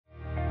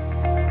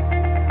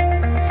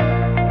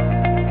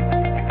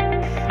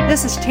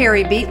This is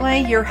Terry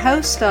Beatley, your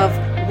host of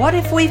What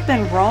If We've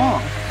Been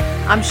Wrong?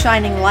 I'm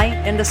shining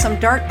light into some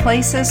dark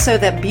places so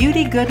that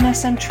beauty,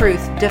 goodness, and truth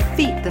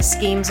defeat the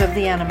schemes of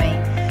the enemy.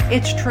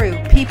 It's true,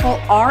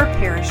 people are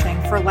perishing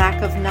for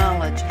lack of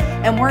knowledge,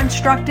 and we're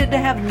instructed to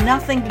have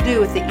nothing to do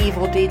with the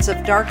evil deeds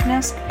of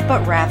darkness,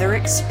 but rather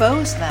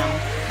expose them.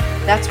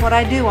 That's what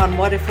I do on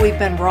What If We've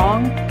Been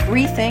Wrong?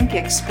 Rethink,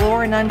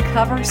 explore, and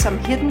uncover some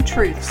hidden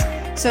truths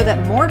so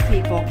that more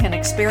people can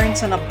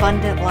experience an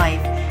abundant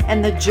life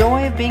and the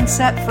joy of being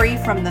set free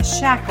from the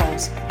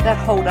shackles that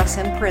hold us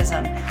in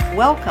prison.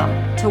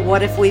 Welcome to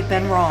What If We've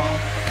Been Wrong?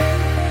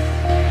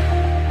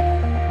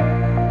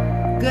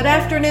 Good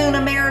afternoon,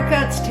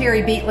 America. It's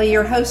Terry Beatley,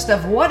 your host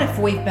of What If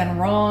We've Been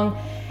Wrong?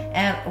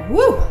 And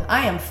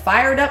I am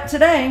fired up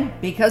today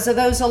because of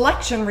those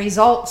election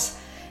results.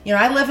 You know,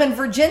 I live in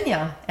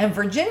Virginia, and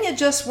Virginia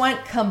just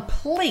went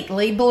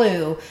completely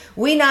blue.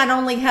 We not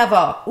only have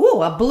a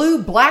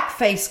blue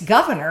blackface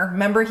governor.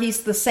 Remember,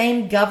 he's the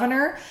same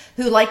governor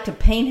who liked to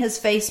paint his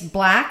face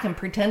black and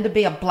pretend to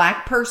be a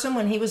black person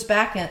when he was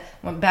back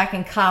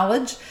in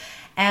college.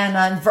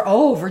 And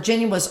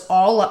Virginia was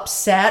all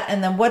upset.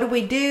 And then what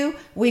do?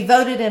 We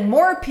voted in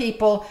more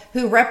people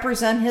who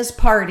represent his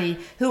party,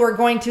 who are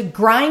going to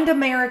grind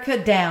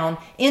America down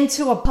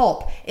into a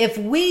pulp if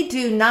we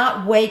do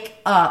not wake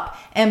up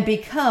and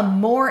become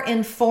more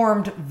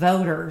informed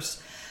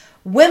voters.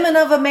 Women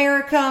of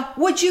America,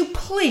 would you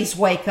please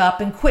wake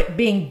up and quit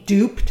being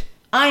duped?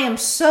 I am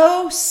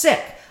so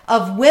sick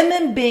of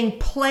women being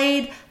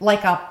played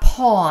like a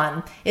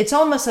pawn. It's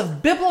almost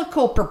of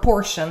biblical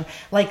proportion,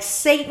 like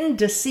Satan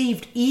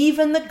deceived Eve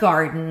in the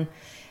garden.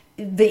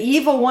 The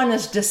evil one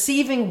is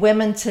deceiving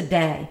women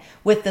today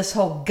with this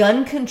whole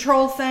gun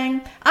control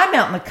thing. I'm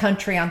out in the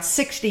country on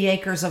 60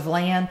 acres of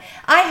land.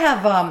 I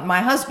have,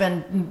 my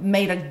husband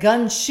made a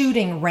gun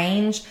shooting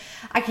range.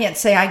 I can't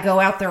say I go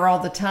out there all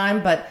the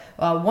time, but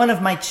one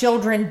of my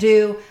children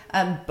do.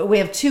 But we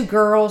have two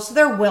girls.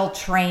 They're well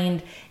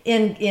trained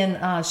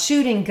in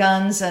shooting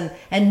guns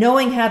and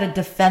knowing how to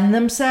defend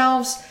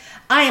themselves.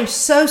 I am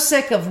so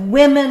sick of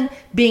women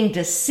being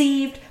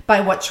deceived by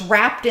what's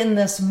wrapped in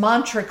this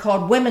mantra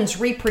called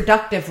women's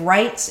reproductive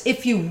rights.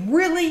 If you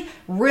really,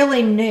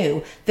 really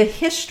knew the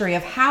history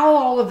of how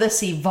all of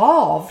this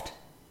evolved,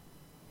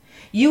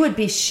 you would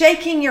be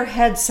shaking your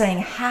head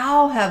saying,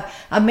 how have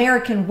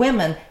American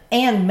women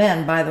and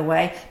men, by the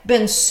way,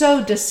 been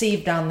so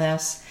deceived on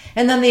this?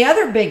 And then the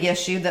other big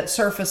issue that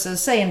surfaces,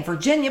 say in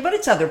Virginia, but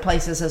it's other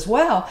places as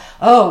well.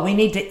 We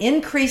need to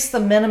increase the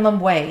minimum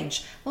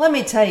wage. Let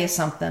me tell you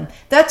something.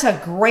 That's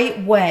a great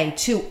way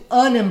to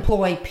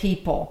unemploy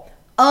people.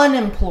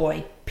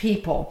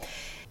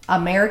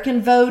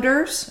 American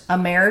voters,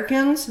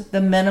 Americans,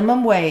 the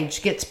minimum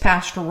wage gets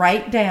passed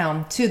right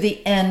down to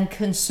the end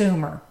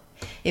consumer.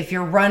 If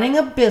you're running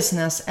a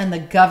business and the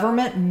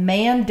government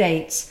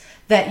mandates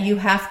that you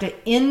have to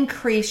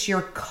increase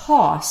your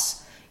costs,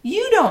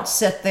 you don't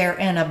sit there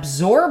and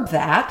absorb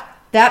that.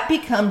 That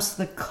becomes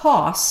the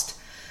cost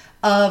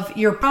of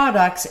your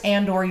products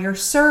and or your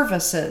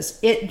services.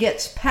 It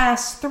gets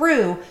passed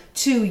through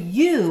to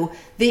you,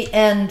 the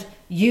end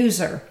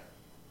user.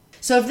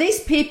 So if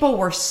these people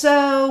were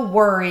so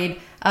worried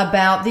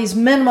about these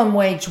minimum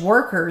wage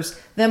workers,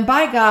 then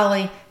by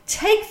golly,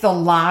 take the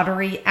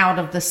lottery out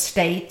of the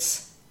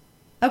states.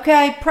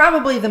 Okay,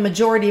 probably the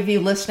majority of you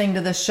listening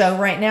to this show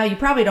right now, you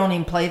probably don't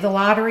even play the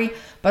lottery.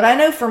 But I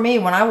know for me,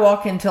 when I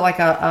walk into like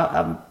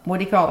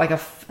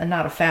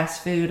not a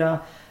fast food,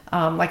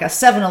 like a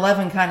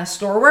 7-Eleven kind of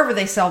store, wherever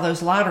they sell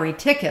those lottery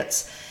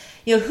tickets,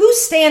 you know, who's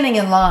standing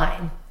in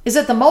line? Is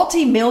it the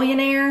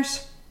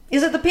multimillionaires?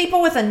 Is it the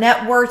people with a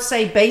net worth,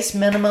 say, base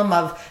minimum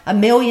of $1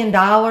 million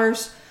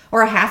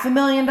or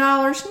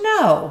 $500,000?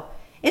 No,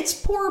 it's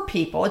poor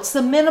people. It's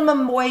the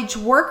minimum wage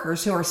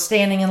workers who are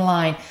standing in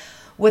line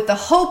with the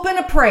hope and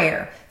a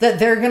prayer that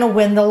they're going to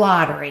win the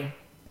lottery.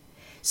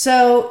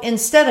 So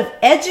instead of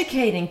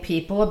educating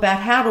people about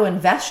how to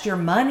invest your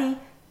money,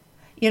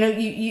 you know,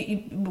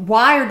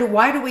 why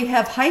do we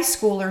have high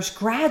schoolers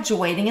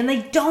graduating and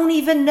they don't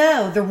even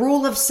know the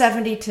rule of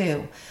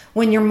 72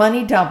 when your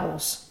money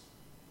doubles?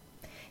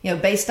 You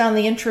know, based on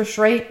the interest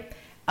rate.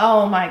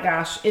 Oh my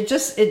gosh.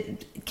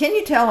 Can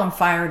you tell I'm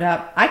fired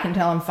up? I can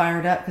tell I'm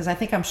fired up because I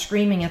think I'm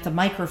screaming at the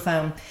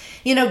microphone.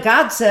 You know,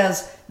 God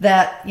says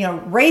that, you know,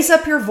 raise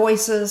up your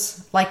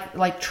voices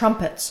like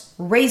trumpets.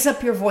 Raise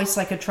up your voice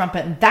like a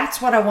trumpet. And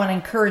that's what I want to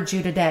encourage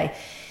you today.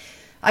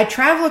 I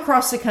travel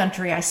across the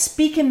country. I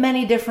speak in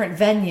many different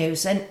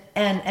venues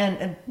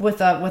and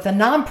with a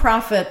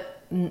nonprofit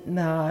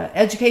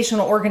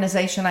educational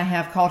organization I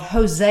have called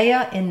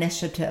Hosea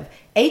Initiative,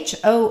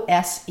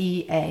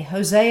 HOSEA,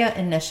 Hosea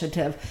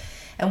Initiative.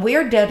 And we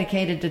are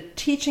dedicated to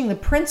teaching the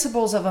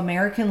principles of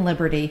American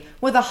liberty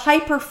with a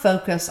hyper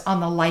focus on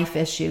the life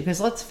issue.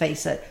 Because let's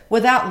face it,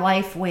 without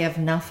life, we have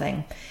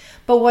nothing.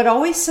 But what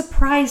always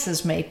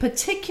surprises me,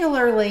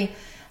 particularly,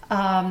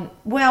 I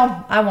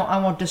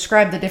won't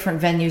describe the different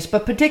venues,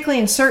 but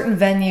particularly in certain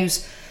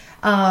venues,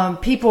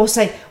 People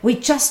say, we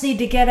just need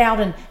to get out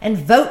and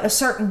vote a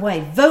certain way.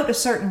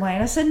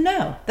 And I said,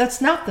 no,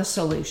 that's not the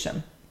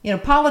solution.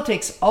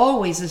 Politics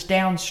always is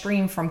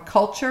downstream from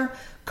culture.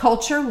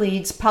 Culture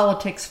leads,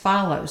 politics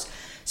follows.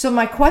 So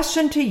my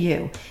question to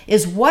you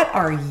is, what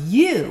are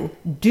you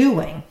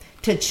doing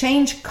to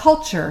change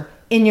culture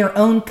in your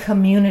own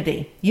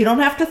community? You don't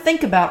have to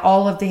think about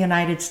all of the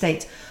United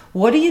States.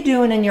 What are you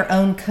doing in your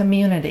own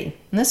community?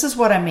 And this is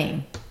what I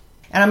mean.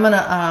 And I'm going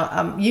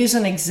to use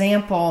an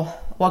example,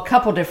 a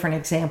couple different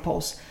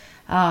examples.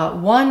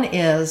 One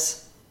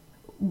is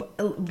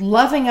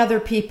loving other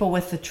people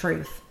with the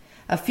truth.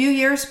 A few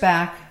years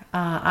back,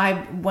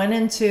 I went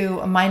into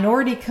a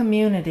minority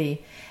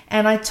community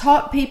and I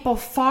taught people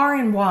far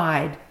and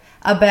wide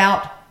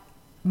about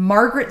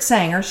Margaret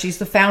Sanger. She's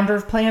the founder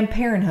of Planned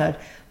Parenthood.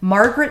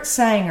 Margaret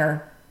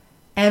Sanger,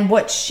 and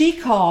what she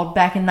called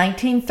back in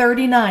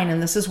 1939,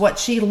 and this is what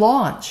she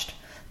launched,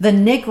 the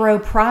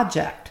Negro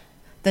Project.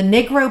 The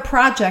Negro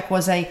Project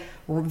was a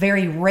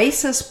very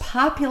racist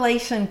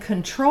population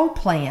control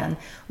plan,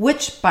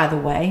 which, by the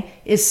way,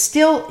 is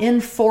still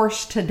in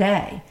force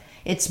today.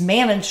 It's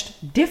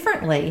managed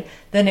differently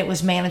than it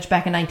was managed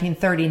back in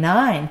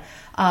 1939,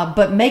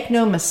 but make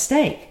no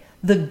mistake,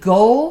 the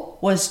goal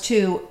was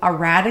to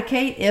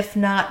eradicate, if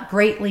not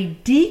greatly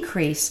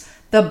decrease,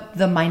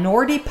 the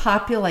minority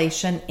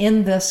population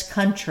in this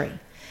country.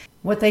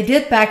 What they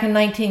did back in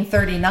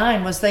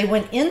 1939 was they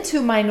went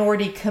into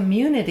minority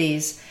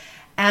communities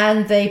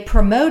and they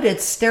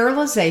promoted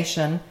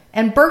sterilization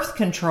and birth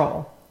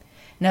control.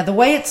 Now, the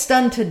way it's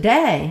done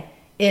today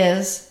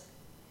is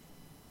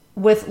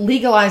with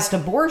legalized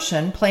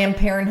abortion. Planned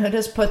Parenthood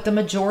has put the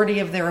majority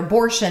of their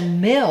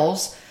abortion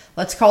mills,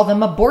 let's call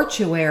them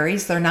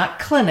abortuaries. They're not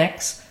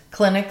clinics.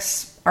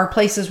 Clinics are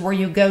places where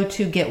you go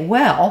to get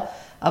well.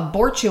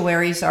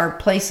 Abortuaries are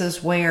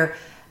places where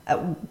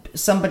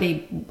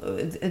somebody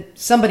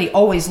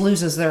always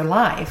loses their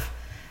life.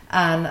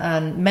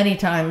 And many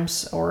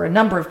times, or a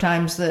number of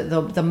times,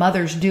 the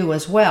mothers do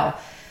as well.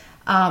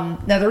 Now,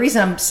 the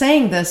reason I'm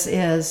saying this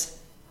is,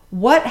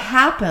 what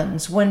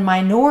happens when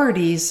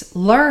minorities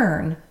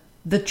learn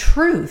the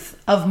truth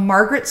of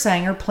Margaret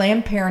Sanger,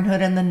 Planned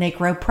Parenthood, and the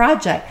Negro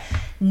Project?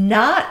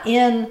 Not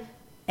in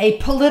a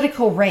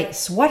political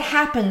race. What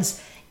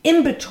happens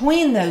in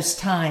between those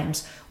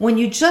times when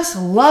you just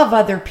love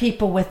other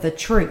people with the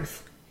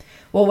truth?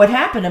 Well, what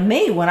happened to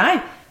me when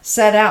I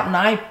set out and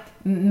I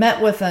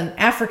met with an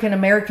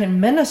African-American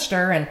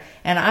minister, and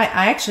I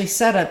actually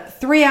set a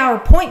 3-hour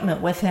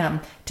appointment with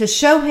him to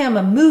show him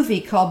a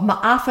movie called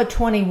Maafa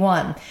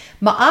 21.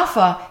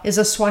 Maafa is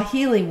a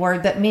Swahili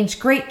word that means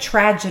great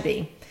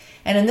tragedy.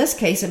 And in this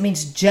case, it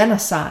means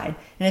genocide.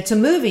 And it's a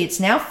movie. It's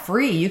now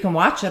free. You can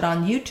watch it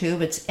on YouTube.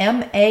 It's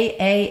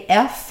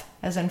MAAF,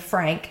 as in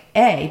Frank,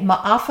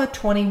 Maafa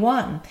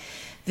 21.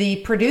 The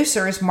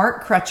producer is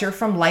Mark Crutcher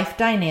from Life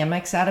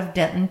Dynamics out of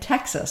Denton,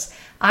 Texas.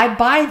 I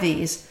buy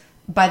these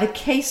by the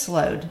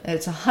caseload.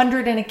 It's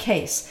 100 in a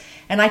case.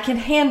 And I can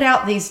hand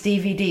out these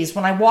DVDs.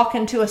 When I walk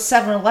into a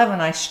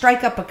 7-Eleven, I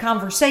strike up a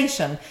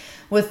conversation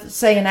with,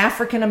 say, an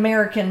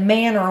African-American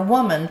man or a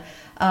woman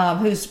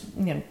who's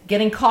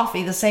getting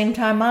coffee the same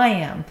time I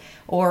am.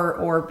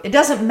 Or it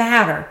doesn't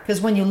matter,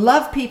 because when you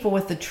love people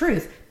with the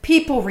truth,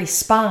 people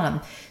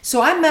respond.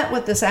 So I met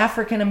with this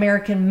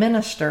African-American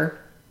minister,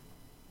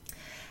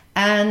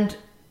 and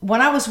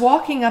when I was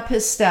walking up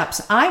his steps,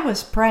 I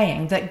was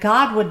praying that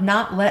God would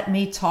not let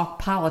me talk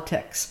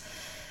politics.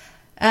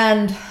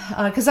 And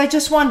because I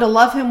just wanted to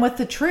love him with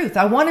the truth.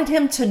 I wanted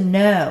him to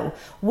know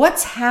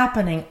what's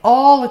happening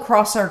all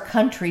across our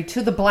country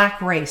to the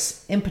black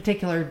race, in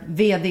particular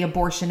via the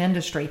abortion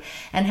industry,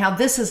 and how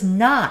this is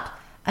not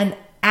an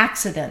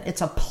accident.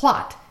 It's a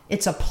plot.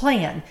 It's a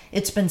plan.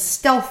 It's been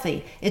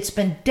stealthy. It's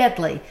been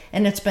deadly.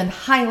 And it's been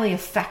highly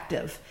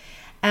effective.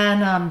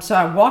 And so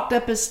I walked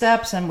up his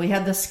steps, and we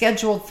had the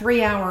scheduled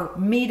 3-hour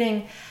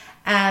meeting.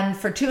 And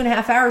for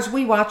 2.5 hours,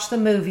 we watched the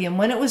movie. And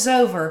when it was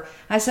over,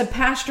 I said,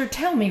 Pastor,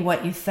 tell me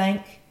what you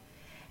think.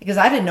 Because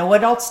I didn't know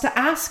what else to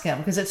ask him.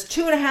 Because it's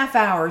 2.5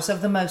 hours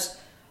of the most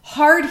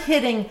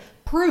hard-hitting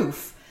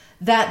proof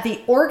that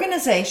the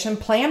organization,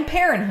 Planned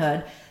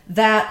Parenthood,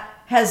 that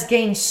has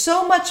gained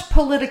so much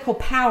political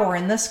power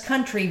in this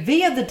country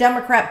via the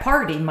Democrat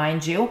Party,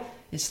 mind you.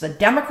 It's the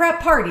Democrat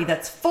Party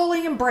that's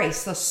fully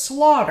embraced the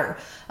slaughter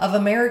of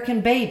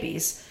American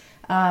babies.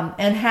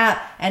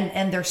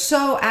 And they're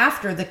so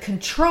after the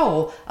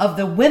control of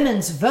the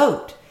women's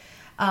vote.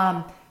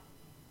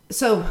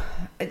 So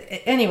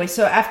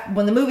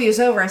when the movie was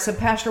over, I said,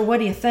 Pastor, what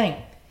do you think?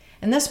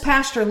 And this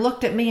pastor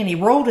looked at me, and he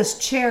rolled his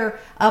chair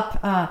up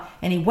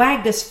and he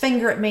wagged his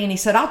finger at me, and he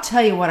said, I'll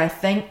tell you what I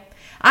think.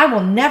 I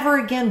will never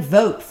again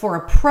vote for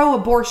a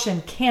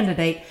pro-abortion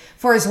candidate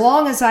for as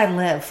long as I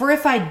live. For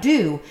if I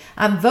do,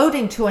 I'm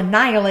voting to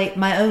annihilate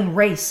my own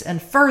race.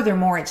 And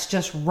furthermore, it's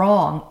just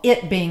wrong,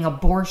 it being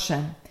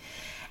abortion.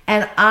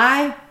 And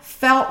I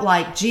felt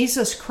like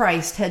Jesus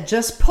Christ had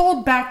just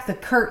pulled back the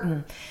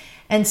curtain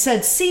and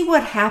said, see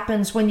what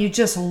happens when you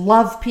just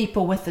love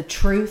people with the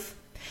truth.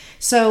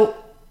 So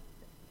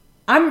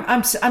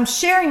I'm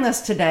sharing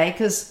this today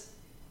because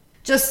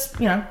just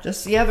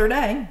the other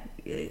day,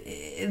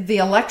 the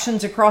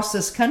elections across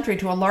this country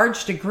to a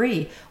large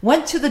degree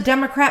went to the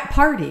Democrat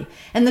Party.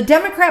 And the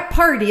Democrat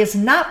Party is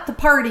not the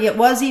party it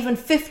was even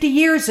 50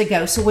 years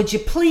ago. So would you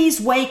please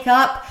wake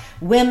up,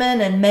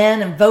 women and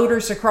men and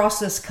voters across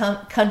this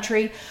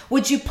country?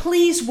 Would you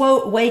please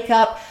wake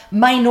up,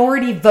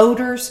 minority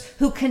voters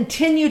who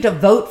continue to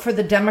vote for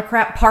the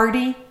Democrat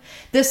Party?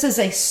 This is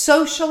a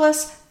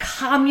socialist,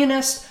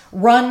 communist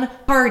run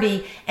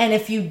party. And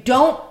if you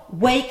don't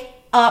wake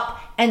up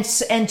and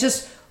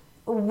just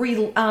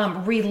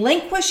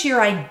relinquish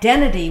your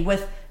identity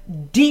with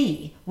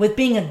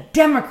being a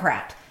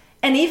Democrat.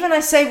 And even I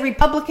say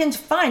Republicans,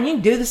 fine, you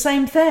can do the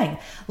same thing.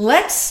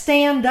 Let's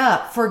stand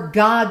up for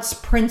God's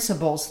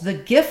principles, the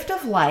gift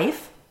of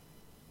life.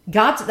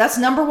 That's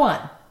number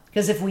one.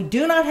 Because if we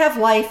do not have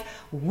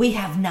life, we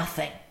have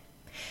nothing.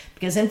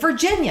 Because in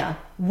Virginia,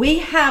 we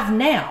have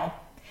now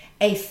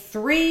the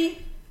three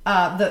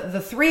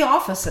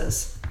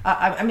offices.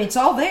 I mean, it's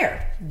all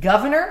there.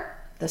 Governor,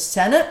 the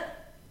Senate,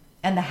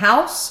 and the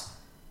House,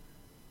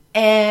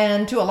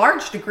 and to a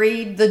large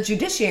degree, the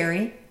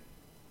judiciary,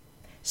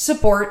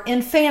 support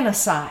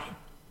infanticide.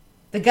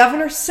 The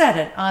governor said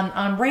it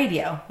on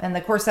radio. And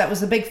of course, that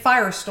was a big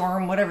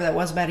firestorm, whatever that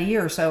was, about a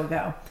year or so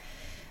ago.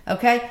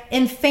 Okay?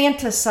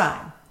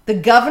 Infanticide. The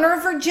governor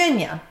of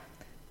Virginia,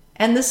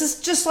 and this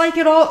is just like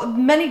it all,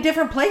 many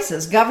different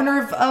places,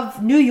 governor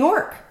of New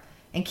York,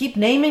 and keep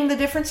naming the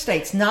different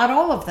states, not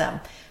all of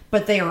them,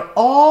 but they are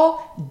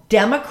all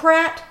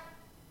Democrat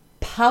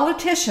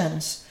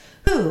politicians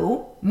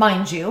who,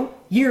 mind you,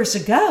 years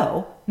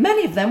ago,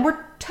 many of them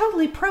were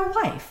totally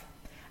pro-life.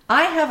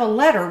 I have a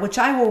letter, which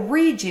I will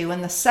read you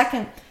in the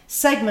second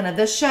segment of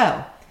this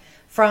show,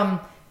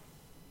 from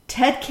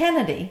Ted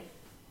Kennedy,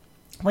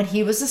 when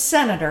he was a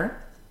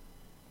senator,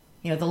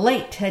 the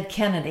late Ted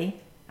Kennedy.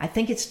 I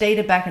think it's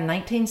dated back in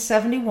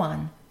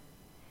 1971.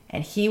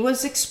 And he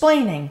was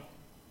explaining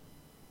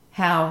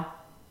how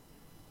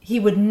he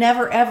would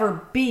never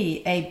ever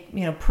be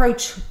a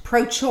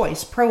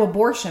pro-choice,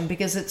 pro-abortion,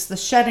 because it's the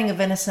shedding of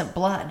innocent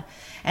blood.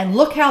 And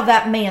look how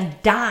that man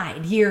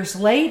died years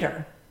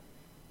later.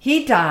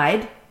 He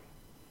died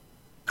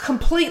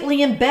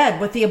completely in bed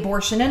with the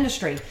abortion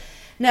industry.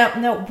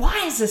 Now, why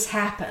does this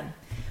happen?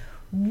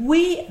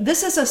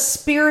 This is a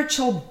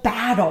spiritual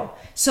battle.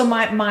 So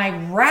my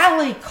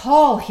rally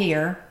call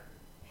here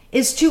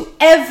is to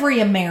every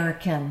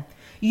American.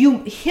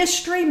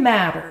 History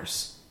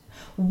matters.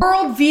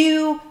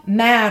 Worldview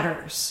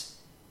matters.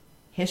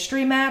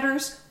 History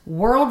matters.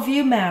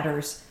 Worldview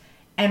matters.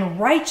 And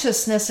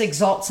righteousness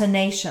exalts a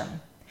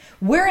nation.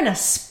 We're in a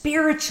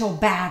spiritual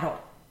battle.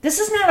 This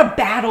is not a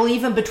battle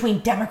even between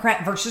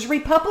Democrat versus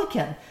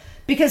Republican.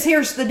 Because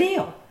here's the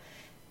deal.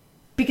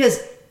 Because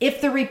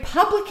if the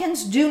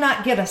Republicans do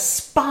not get a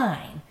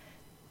spine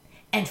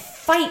and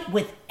fight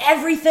with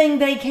everything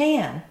they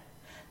can,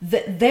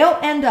 they'll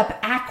end up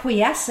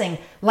acquiescing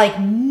like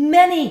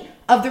many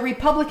of the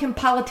Republican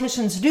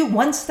politicians do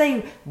once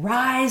they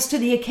rise to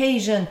the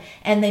occasion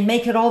and they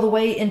make it all the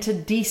way into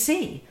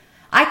D.C.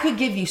 I could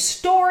give you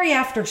story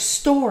after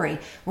story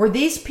where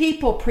these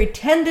people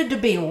pretended to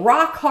be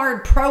rock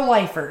hard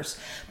pro-lifers,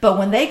 but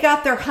when they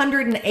got their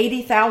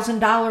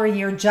 $180,000 a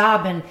year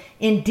job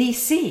in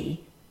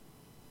D.C.,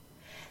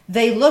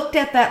 they looked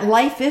at that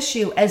life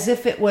issue as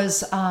if it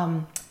was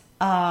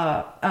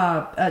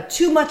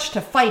too much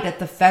to fight at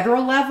the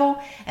federal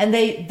level, and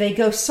they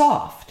go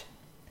soft.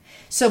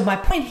 So my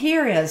point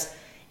here is,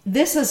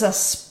 this is a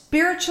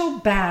spiritual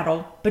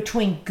battle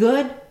between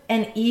good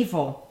and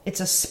evil. It's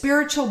a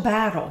spiritual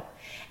battle.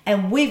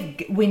 And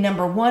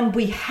number one,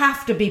 we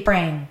have to be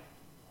praying.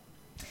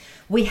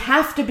 We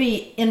have to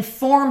be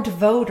informed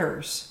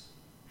voters.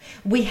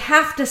 We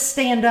have to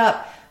stand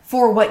up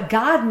for what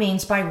God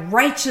means by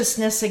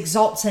righteousness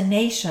exalts a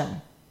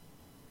nation.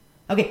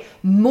 Okay,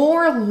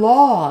 more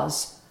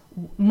laws,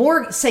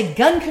 say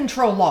gun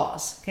control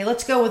laws. Okay,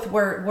 let's go with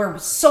where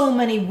so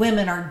many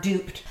women are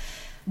duped.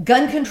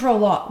 Gun control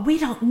law. We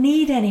don't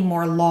need any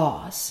more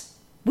laws.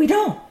 We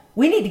don't.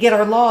 We need to get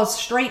our laws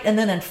straight and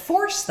then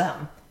enforce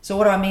them. So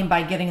what do I mean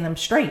by getting them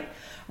straight?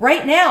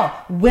 Right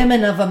now,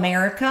 women of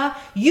America,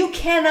 you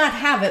cannot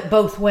have it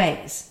both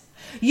ways.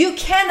 You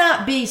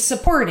cannot be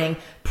supporting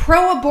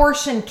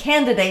pro-abortion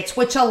candidates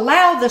which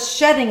allow the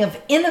shedding of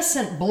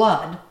innocent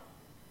blood,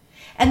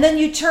 and then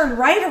you turn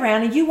right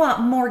around and you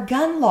want more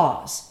gun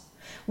laws.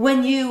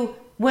 When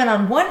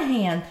on one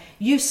hand,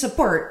 you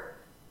support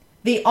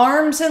the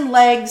arms and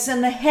legs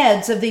and the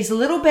heads of these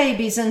little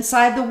babies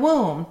inside the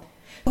womb,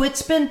 who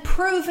it's been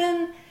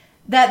proven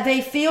that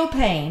they feel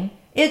pain.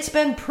 It's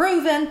been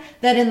proven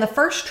that in the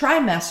first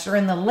trimester,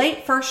 in the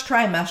late first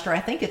trimester, I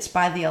think it's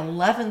by the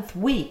 11th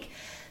week,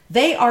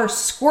 they are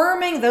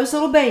squirming, those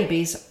little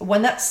babies,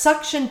 when that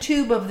suction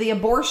tube of the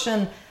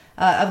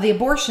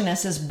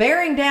abortionist is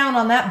bearing down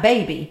on that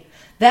baby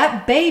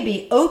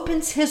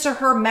opens his or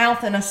her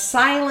mouth in a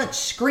silent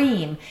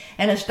scream.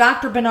 And as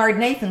Dr. Bernard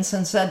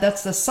Nathanson said,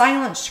 that's the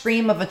silent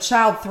scream of a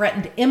child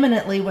threatened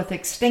imminently with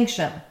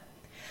extinction.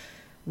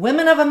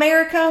 Women of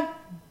America,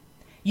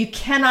 you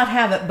cannot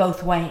have it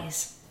both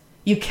ways.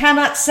 You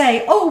cannot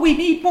say, oh, we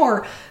need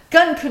more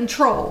gun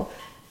control,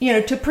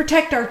 to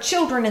protect our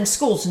children in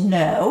schools.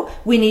 No,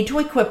 we need to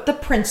equip the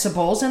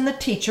principals and the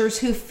teachers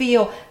who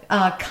feel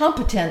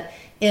competent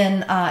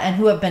in and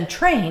who have been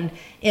trained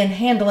in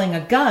handling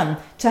a gun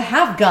to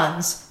have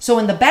guns. So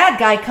when the bad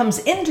guy comes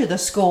into the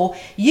school,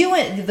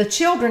 the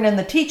children and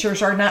the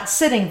teachers are not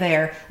sitting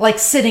there like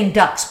sitting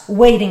ducks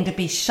waiting to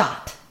be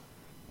shot.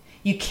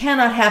 You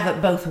cannot have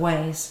it both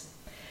ways.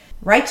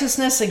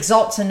 Righteousness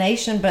exalts a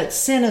nation, but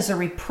sin is a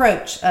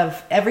reproach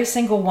of every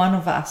single one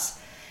of us.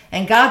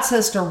 And God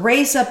says to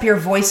raise up your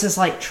voices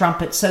like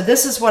trumpets. So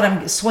this is what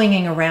I'm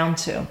swinging around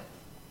to,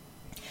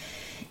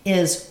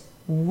 is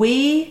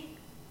we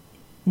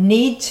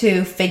need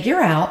to figure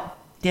out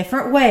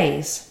different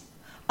ways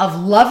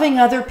of loving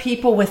other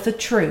people with the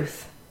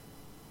truth.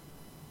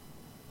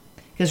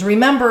 Because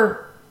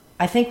remember,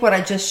 I think what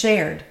I just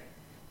shared,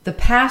 the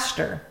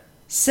pastor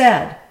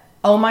said,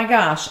 oh my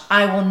gosh,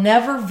 I will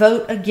never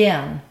vote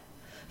again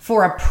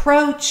for a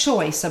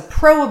pro-choice, a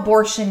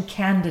pro-abortion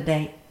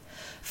candidate.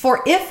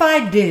 For if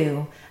I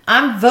do,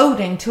 I'm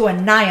voting to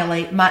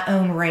annihilate my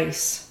own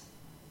race.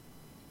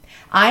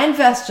 I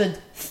invested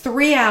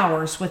 3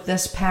 hours with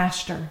this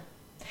pastor,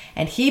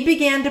 and he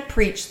began to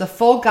preach the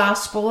full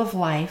gospel of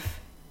life.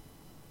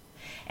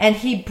 And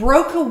he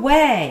broke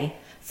away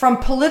from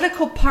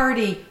political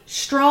party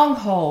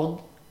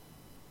stronghold,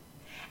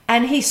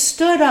 and he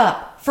stood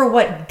up for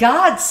what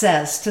God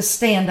says to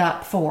stand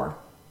up for.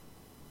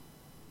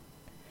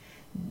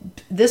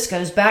 This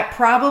goes back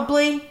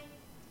probably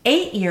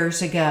 8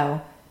 years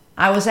ago.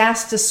 I was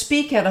asked to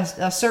speak at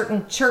a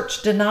certain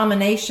church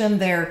denomination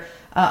there,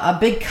 a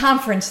big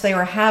conference they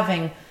were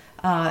having.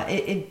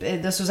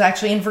 This was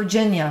actually in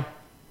Virginia.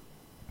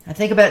 I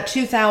think about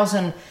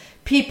 2,000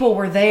 people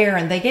were there,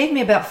 and they gave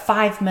me about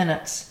 5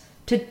 minutes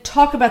to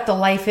talk about the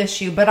life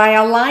issue, but I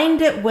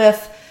aligned it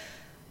with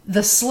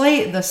the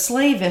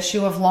slave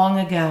issue of long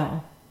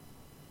ago.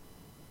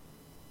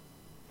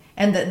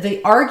 And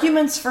the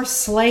arguments for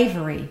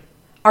slavery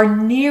are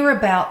near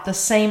about the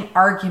same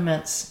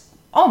arguments,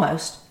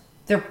 almost.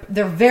 They're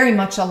very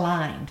much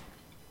aligned.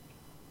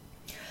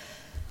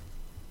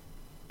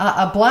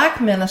 A black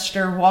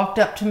minister walked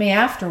up to me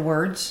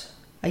afterwards,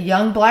 a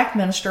young black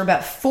minister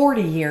about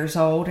 40 years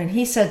old, and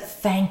he said,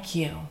 thank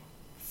you.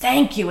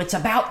 Thank you. It's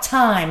about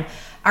time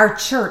our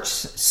church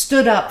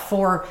stood up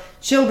for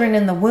children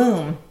in the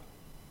womb.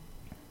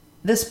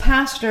 This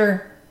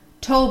pastor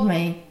told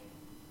me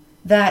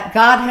that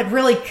God had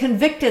really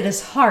convicted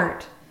his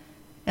heart,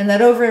 and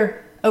that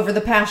over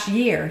the past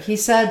year, he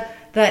said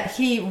that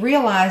he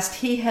realized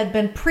he had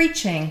been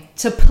preaching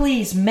to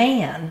please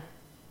man.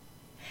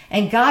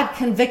 And God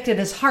convicted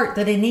his heart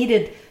that he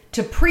needed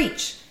to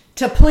preach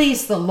to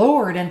please the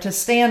Lord and to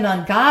stand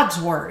on God's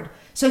word.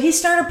 So he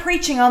started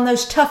preaching on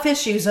those tough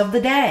issues of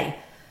the day.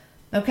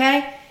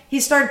 Okay? He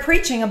started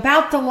preaching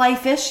about the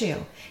life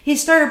issue. He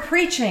started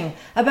preaching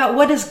about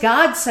what does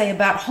God say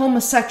about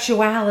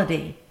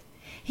homosexuality.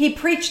 He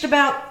preached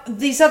about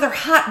these other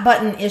hot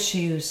button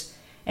issues.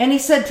 And he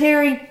said,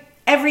 Terry,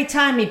 every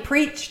time he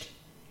preached,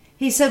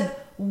 he said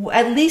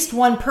at least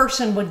one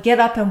person would get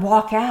up and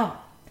walk out.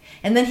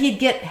 And then he'd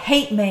get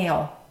hate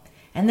mail.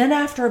 And then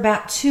after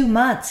about 2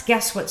 months,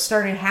 guess what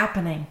started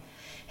happening?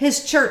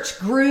 His church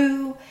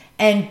grew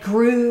and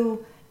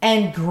grew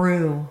and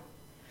grew.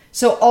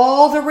 So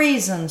all the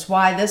reasons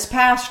why this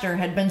pastor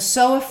had been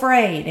so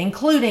afraid,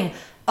 including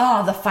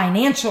the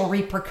financial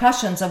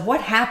repercussions of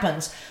what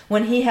happens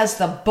when he has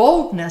the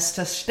boldness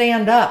to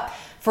stand up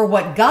for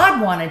what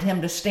God wanted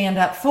him to stand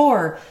up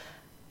for,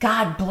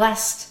 God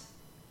blessed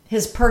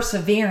his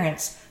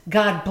perseverance.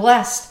 God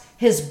blessed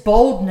his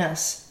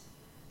boldness.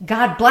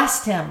 God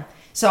blessed him.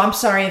 So I'm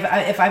sorry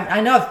if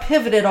I know I've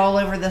pivoted all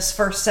over this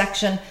first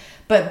section,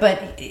 but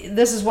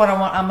this is what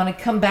I'm going to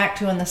come back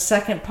to in the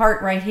second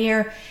part right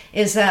here,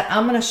 is that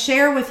I'm going to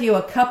share with you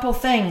a couple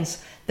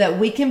things that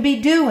we can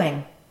be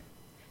doing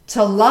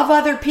to love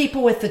other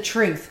people with the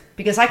truth.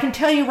 Because I can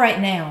tell you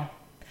right now,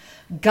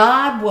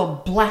 God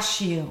will bless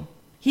you.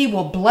 He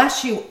will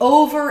bless you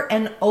over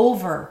and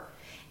over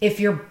if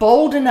you're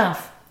bold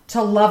enough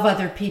to love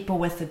other people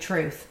with the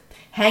truth.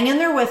 Hang in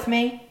there with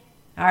me.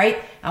 All right,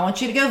 I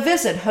want you to go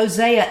visit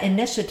Hosea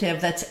Initiative.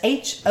 That's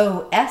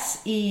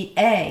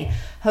HOSEA,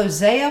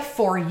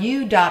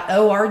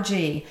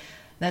 HoseaForYou.org.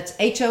 That's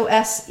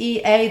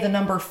HOSEA, the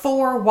number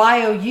 4,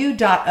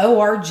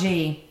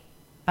 YOU.org.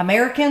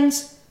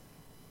 Americans,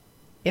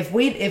 if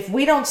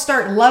we don't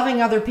start loving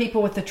other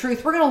people with the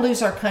truth, we're going to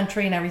lose our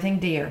country and everything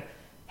dear.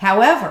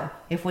 However,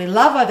 if we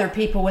love other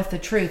people with the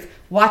truth,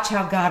 watch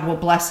how God will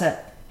bless it.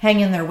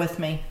 Hang in there with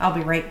me. I'll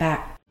be right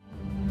back.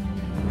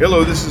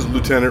 Hello, this is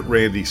Lieutenant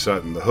Randy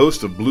Sutton, the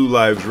host of Blue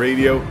Lives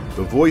Radio,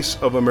 the voice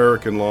of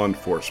American law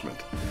enforcement.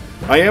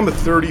 I am a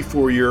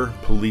 34-year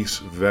police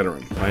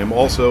veteran. I am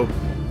also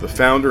the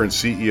founder and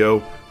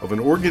CEO of an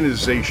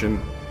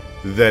organization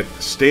that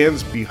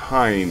stands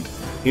behind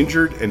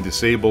injured and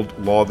disabled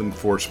law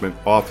enforcement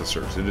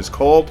officers. It is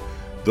called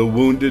the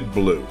Wounded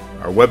Blue.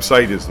 Our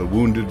website is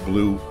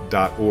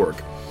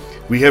thewoundedblue.org.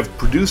 We have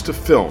produced a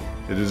film.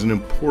 It is an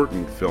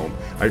important film.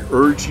 I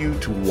urge you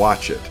to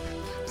watch it.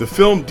 The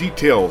film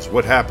details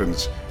what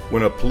happens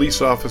when a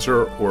police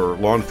officer or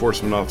law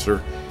enforcement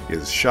officer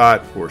is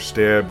shot or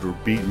stabbed or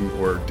beaten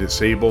or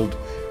disabled,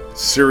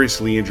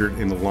 seriously injured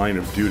in the line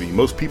of duty.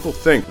 Most people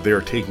think they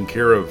are taken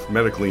care of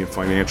medically and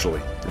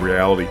financially. The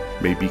reality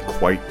may be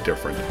quite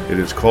different. It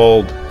is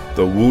called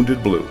The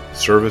Wounded Blue: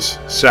 Service,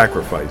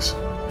 Sacrifice,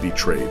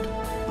 Betrayed.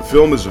 The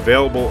film is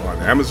available on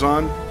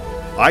Amazon,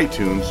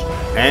 iTunes,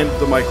 and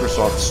the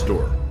Microsoft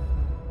Store.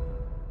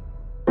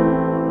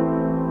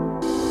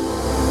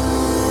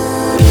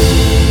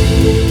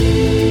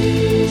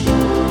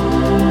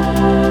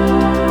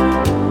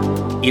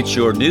 It's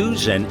your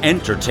news and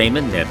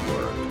entertainment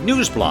network.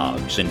 News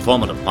blogs,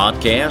 informative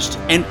podcasts,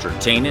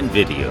 entertaining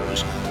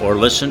videos, or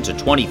listen to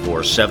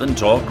 24/7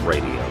 Talk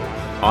Radio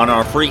on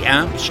our free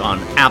apps on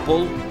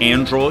Apple,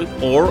 Android,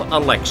 or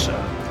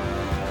Alexa.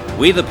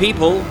 We the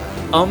people,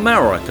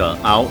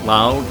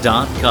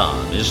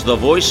 AmericaOutloud.com is the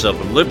voice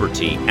of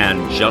liberty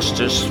and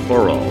justice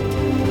for all.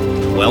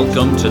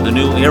 Welcome to the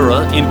new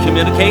era in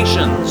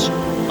communications.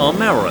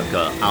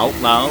 America Out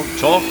Loud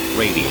Talk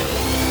Radio.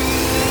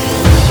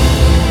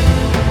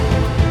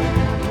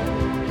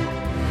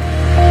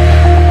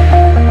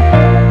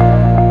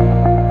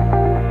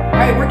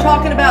 We're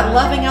talking about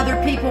loving other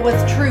people with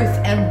truth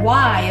and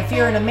why, if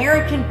you're an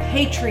American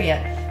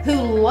patriot who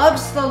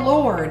loves the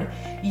Lord,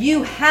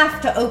 you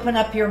have to open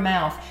up your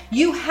mouth.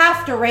 You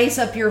have to raise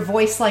up your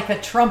voice like a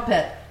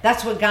trumpet.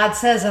 That's what God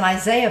says in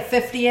Isaiah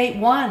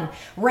 58:1.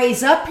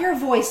 Raise up your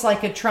voice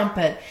like a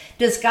trumpet.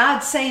 Does God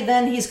say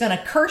then He's going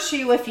to curse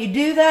you if you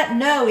do that?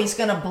 No, He's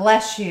going to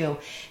bless you.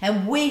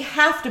 And we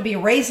have to be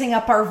raising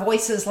up our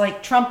voices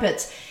like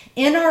trumpets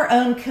in our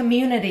own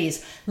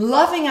communities,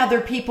 loving other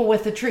people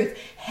with the truth,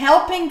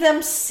 helping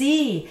them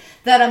see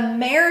that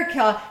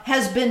America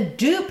has been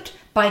duped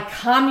by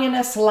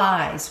communist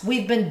lies.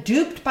 We've been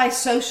duped by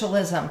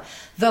socialism.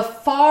 The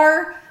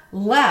far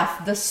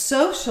left, the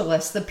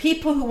socialists, the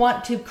people who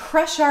want to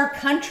crush our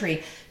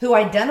country, who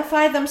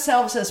identify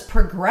themselves as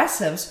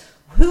progressives,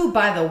 who,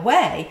 by the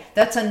way,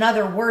 that's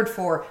another word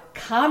for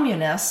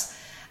communists,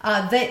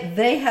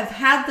 they have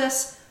had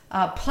this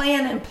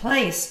plan in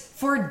place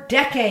for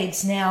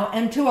decades now,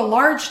 and to a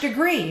large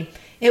degree,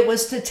 it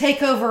was to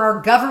take over our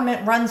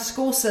government-run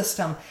school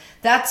system.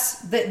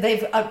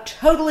 They've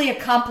totally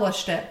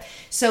accomplished it.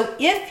 So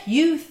if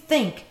you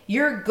think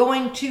you're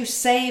going to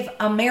save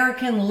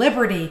American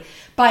liberty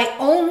by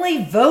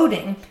only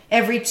voting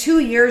every 2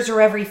 years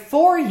or every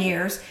 4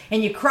 years,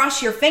 and you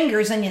cross your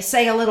fingers and you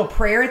say a little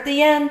prayer at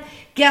the end,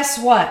 guess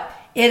what?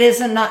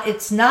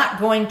 It's not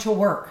going to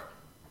work.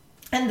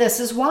 And this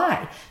is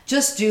why.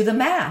 Just do the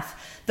math.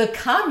 The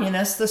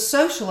communists, the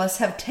socialists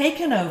have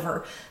taken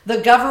over the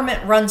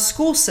government-run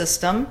school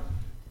system,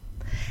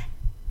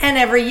 and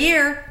every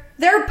year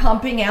they're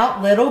pumping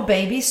out little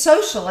baby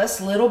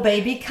socialists, little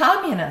baby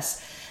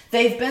communists.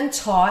 They've been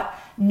taught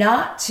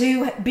not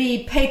to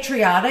be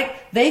patriotic.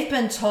 They've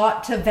been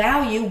taught to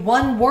value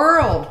one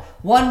world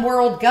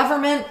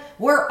government.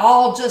 We're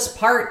all just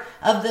part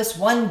of this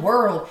one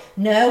world.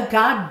 No,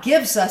 God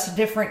gives us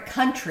different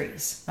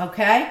countries,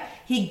 okay?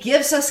 He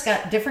gives us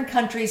different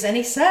countries, and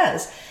He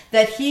says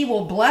that He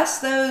will bless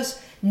those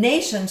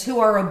nations who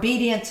are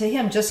obedient to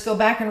Him. Just go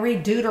back and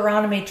read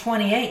Deuteronomy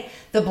 28,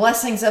 the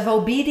blessings of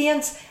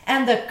obedience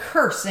and the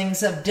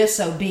cursings of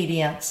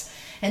disobedience.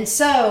 And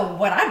so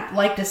what I'd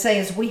like to say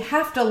is we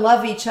have to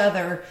love each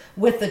other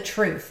with the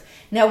truth.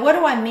 Now, what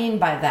do I mean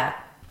by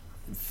that?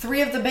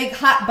 3 of the big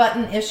hot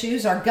button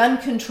issues are gun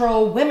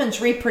control,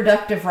 women's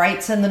reproductive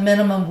rights, and the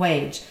minimum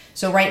wage.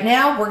 So right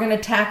now we're going to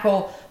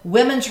tackle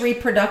women's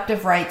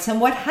reproductive rights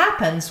and what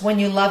happens when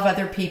you love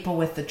other people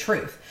with the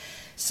truth.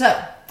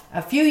 So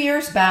a few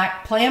years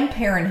back, Planned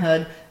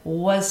Parenthood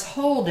was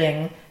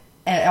holding,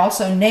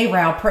 also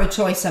NARAL,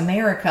 Pro-Choice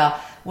America,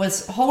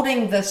 was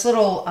holding this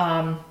little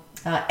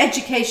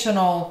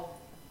educational,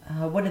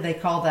 what do they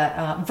call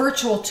that,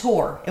 virtual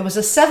tour. It was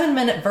a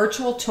 7-minute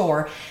virtual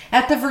tour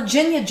at the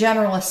Virginia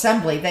General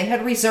Assembly. They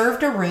had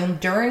reserved a room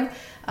during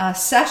a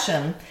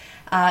session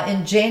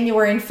in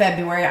January and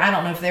February. I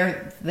don't know if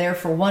they're there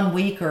for 1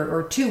 week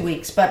or 2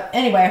 weeks, but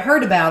anyway, I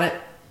heard about it.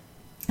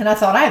 And I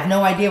thought, I have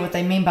no idea what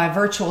they mean by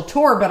virtual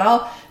tour, but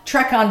I'll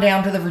trek on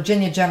down to the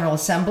Virginia General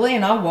Assembly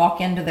and I'll walk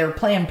into their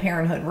Planned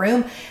Parenthood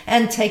room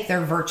and take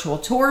their virtual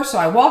tour. So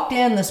I walked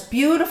in, this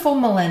beautiful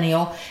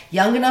millennial,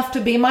 young enough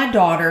to be my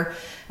daughter.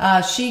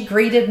 She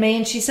greeted me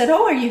and she said,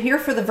 "Oh, are you here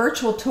for the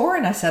virtual tour?"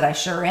 And I said, "I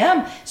sure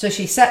am." So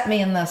she sat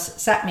me in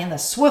the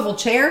swivel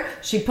chair.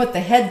 She put the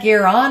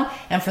headgear on,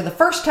 and for the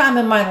first time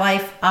in my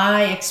life,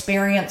 I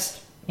experienced,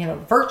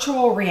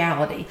 virtual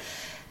reality.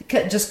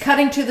 Just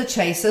cutting to the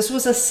chase, this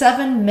was a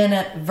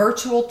 7-minute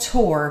virtual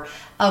tour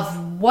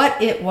of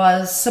what it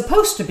was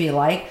supposed to be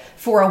like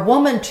for a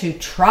woman to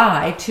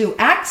try to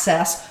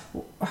access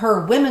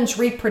her women's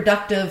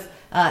reproductive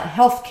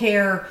health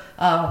care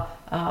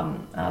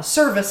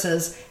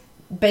services,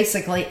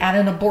 basically at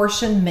an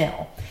abortion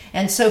mill.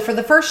 And so for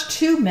the first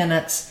 2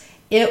 minutes,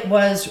 it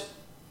was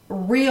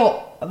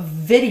real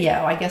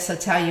video, I guess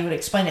that's how you would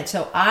explain it.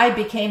 So I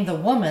became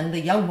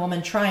the young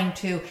woman trying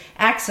to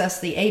access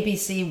the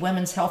ABC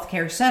Women's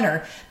Healthcare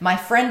Center. My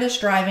friend is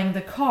driving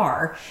the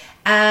car,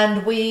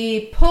 and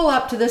we pull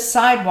up to this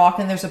sidewalk,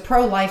 and there's a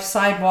pro-life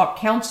sidewalk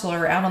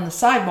counselor out on the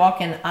sidewalk,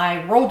 and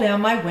I roll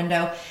down my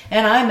window,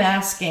 and I'm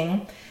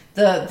asking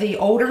the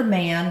older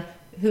man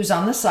who's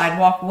on the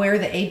sidewalk where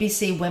the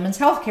ABC Women's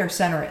Healthcare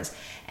Center is.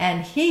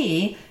 And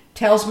he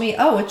tells me,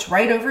 oh, it's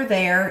right over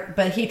there,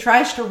 but he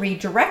tries to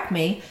redirect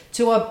me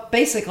to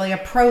basically a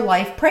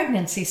pro-life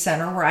pregnancy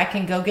center where I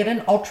can go get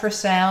an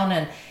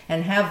ultrasound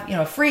and have,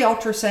 a free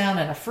ultrasound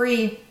and a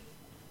free,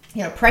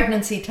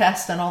 pregnancy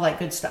test and all that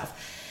good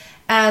stuff.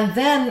 And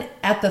then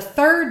at the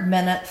 3rd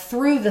minute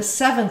through the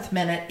 7th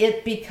minute,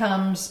 it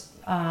becomes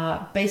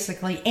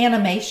basically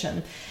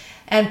animation.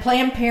 And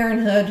Planned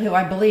Parenthood, who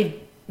I believe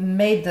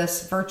made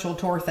this virtual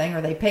tour thing,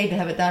 or they paid to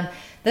have it done,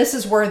 this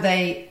is where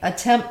they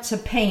attempt to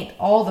paint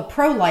all the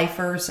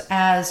pro-lifers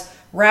as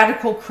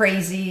radical,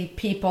 crazy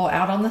people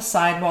out on the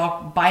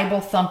sidewalk,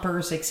 Bible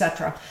thumpers,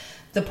 etc.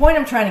 The point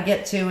I'm trying to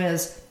get to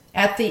is,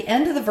 at the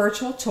end of the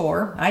virtual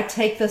tour, I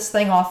take this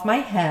thing off my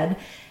head,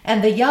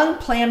 and the young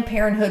Planned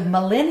Parenthood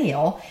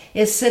millennial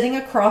is sitting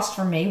across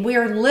from me. We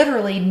are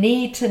literally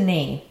knee to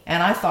knee.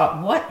 And I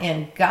thought, what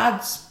in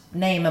God's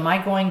name am I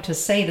going to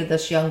say to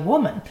this young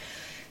woman?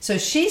 So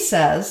she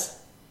says,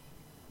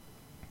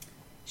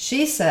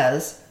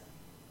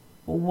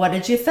 what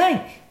did you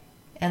think?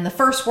 And the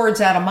first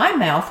words out of my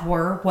mouth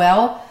were,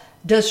 well,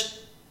 do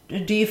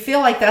you feel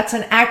like that's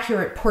an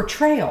accurate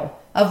portrayal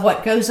of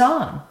what goes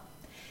on?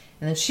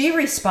 And then she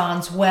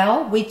responds,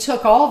 well, we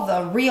took all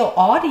the real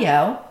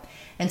audio.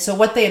 And so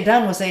what they had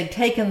done was they had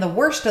taken the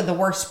worst of the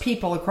worst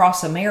people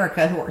across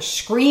America who are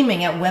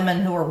screaming at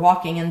women who are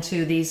walking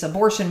into these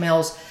abortion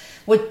mills,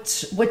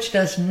 which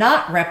does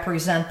not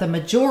represent the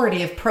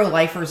majority of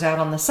pro-lifers out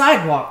on the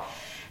sidewalk.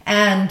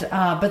 And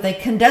but they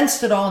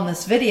condensed it all in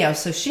this video.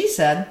 So she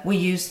said, we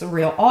used the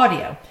real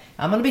audio.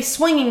 I'm going to be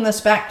swinging this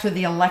back to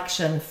the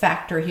election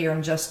factor here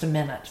in just a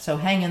minute. So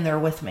hang in there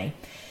with me.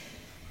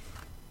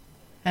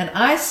 And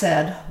I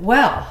said,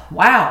 well,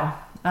 wow.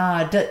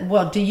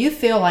 Do you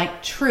feel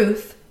like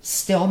truth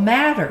still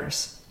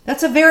matters?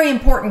 That's a very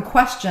important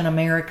question,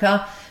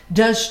 America.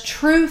 Does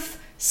truth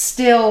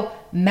still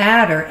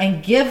matter?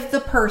 And give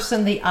the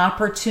person the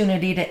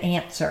opportunity to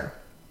answer.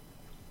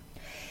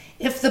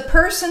 If the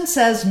person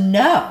says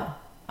no,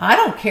 I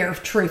don't care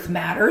if truth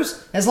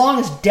matters, as long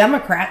as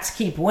Democrats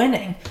keep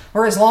winning,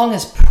 or as long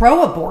as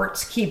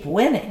pro-aborts keep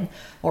winning,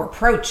 or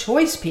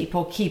pro-choice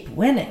people keep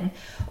winning,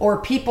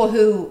 or people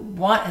who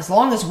want, as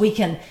long as we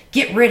can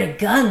get rid of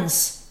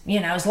guns,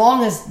 as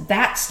long as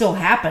that still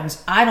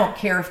happens, I don't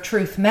care if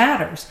truth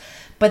matters.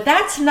 But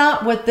that's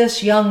not what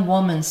this young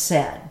woman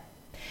said.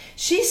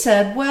 She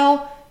said,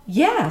 well,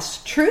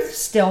 yes, truth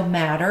still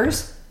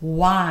matters.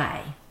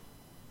 Why?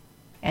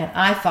 And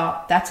I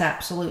thought, that's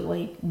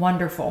absolutely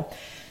wonderful.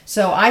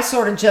 So I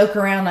sort of joke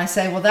around and I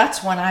say, well,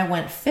 that's when I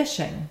went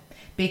fishing,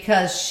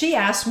 because she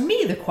asked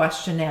me the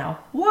question now,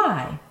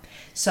 why?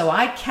 So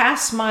I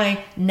cast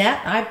my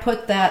net, I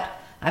put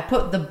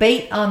the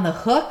bait on the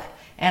hook,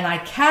 and I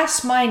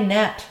cast my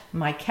net,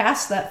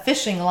 cast that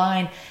fishing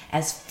line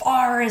as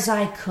far as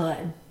I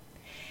could.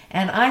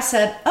 And I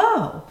said,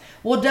 oh,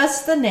 well,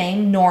 does the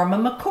name Norma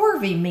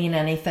McCorvey mean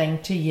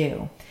anything to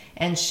you?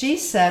 And she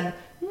said,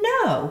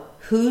 no.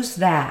 Who's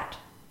that?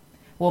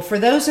 Well, for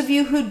those of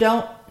you who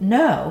don't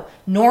know,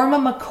 Norma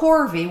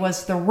McCorvey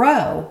was the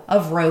Roe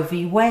of Roe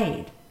v.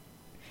 Wade.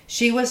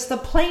 She was the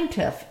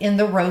plaintiff in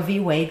the Roe v.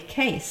 Wade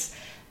case.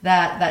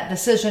 That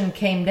decision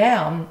came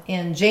down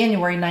in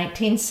January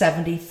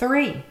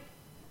 1973.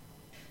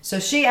 So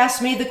she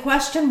asked me the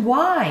question,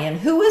 why?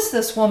 And who is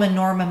this woman,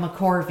 Norma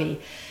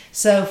McCorvey?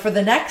 So for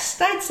the next,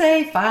 I'd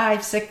say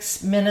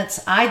 5-6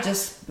 minutes, I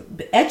just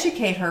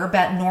educate her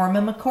about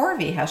Norma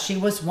McCorvey, how she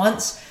was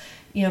once,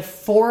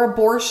 for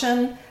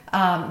abortion.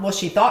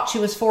 She thought she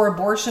was for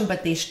abortion,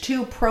 but these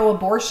 2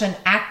 pro-abortion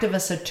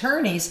activist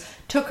attorneys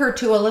took her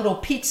to a little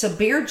pizza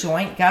beer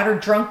joint, got her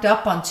drunked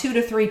up on 2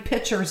 to 3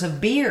 pitchers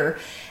of beer,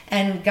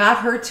 and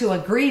got her to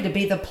agree to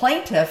be the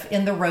plaintiff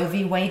in the Roe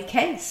v. Wade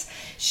case.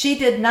 She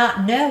did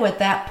not know at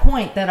that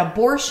point that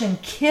abortion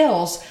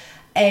kills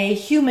a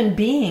human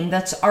being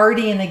that's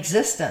already in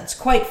existence.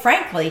 Quite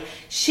frankly,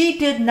 she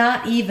did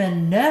not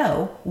even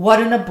know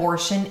what an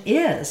abortion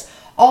is.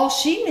 All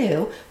she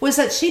knew was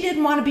that she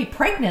didn't want to be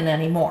pregnant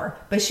anymore,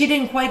 but she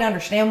didn't quite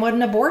understand what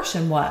an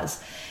abortion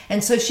was.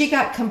 And so she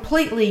got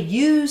completely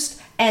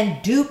used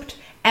and duped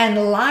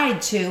and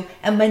lied to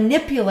and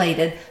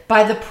manipulated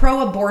by the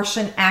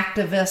pro-abortion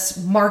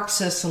activist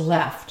Marxist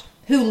left,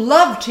 who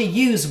love to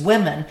use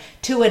women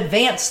to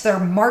advance their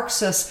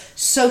Marxist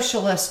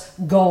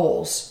socialist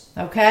goals.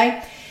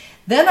 Okay?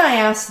 Then I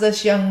asked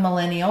this young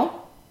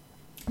millennial,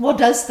 well,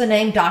 does the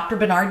name Dr.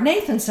 Bernard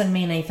Nathanson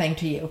mean anything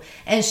to you?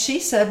 And she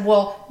said,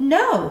 well,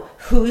 no.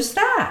 Who's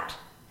that?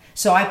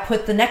 So I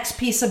put the next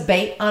piece of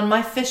bait on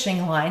my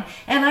fishing line,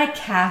 and I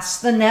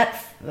cast the net,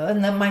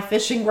 my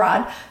fishing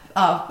rod,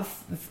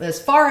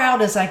 as far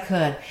out as I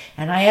could,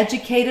 and I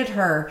educated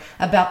her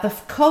about the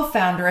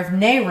co-founder of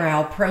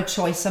NARAL,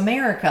 Pro-Choice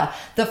America,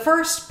 the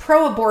first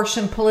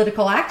pro-abortion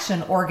political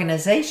action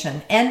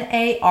organization,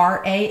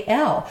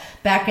 NARAL,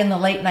 back in the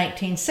late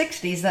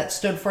 1960s, that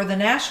stood for the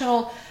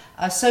National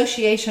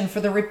Association for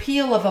the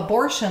Repeal of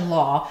Abortion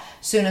Law.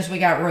 Soon as we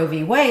got Roe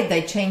v. Wade,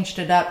 they changed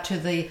it up to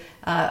the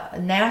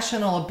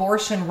National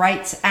Abortion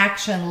Rights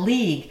Action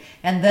League,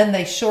 and then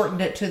they shortened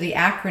it to the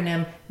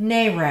acronym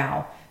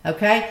NARAL.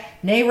 Okay,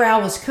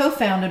 NARAL was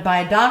co-founded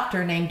by a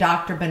doctor named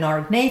Dr.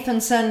 Bernard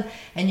Nathanson,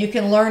 and you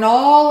can learn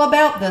all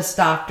about this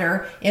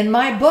doctor in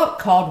my book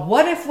called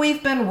What If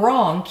We've Been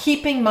Wrong?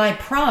 Keeping My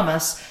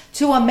Promise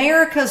to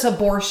America's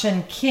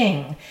Abortion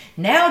King.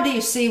 Now do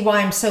you see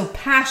why I'm so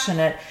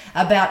passionate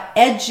about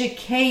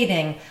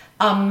educating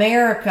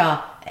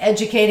America,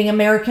 educating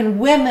American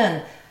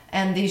women,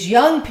 and these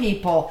young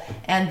people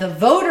and the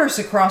voters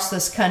across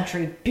this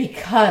country,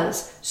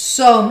 because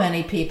so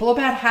many people,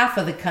 about half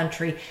of the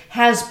country,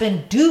 has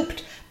been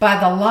duped by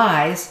the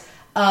lies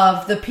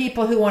of the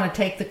people who want to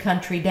take the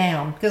country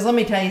down. Because let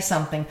me tell you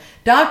something,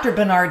 Dr.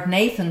 Bernard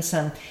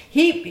Nathanson,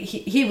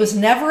 he was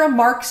never a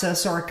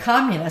Marxist or a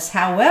communist.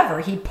 However,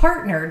 he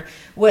partnered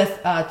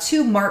with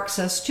two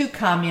Marxists, two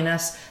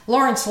communists,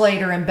 Lawrence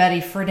Lader and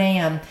Betty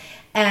Friedan,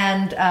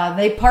 and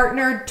they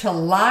partnered to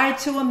lie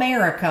to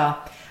America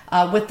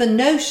with the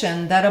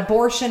notion that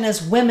abortion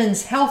is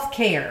women's health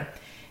care.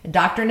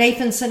 Dr.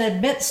 Nathanson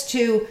admits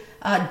to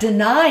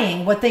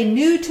denying what they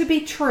knew to be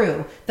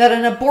true, that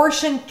an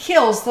abortion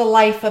kills the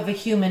life of a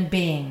human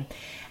being.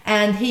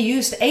 And he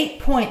used 8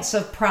 points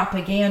of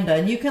propaganda.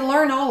 And you can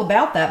learn all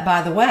about that,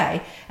 by the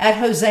way, at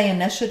Jose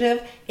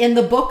Initiative in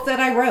the book that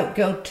I wrote.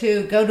 Go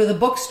to the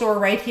bookstore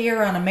right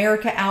here on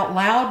America Out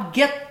Loud.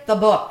 Get the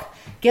book.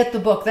 Get the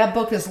book. That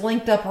book is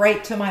linked up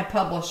right to my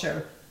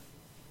publisher.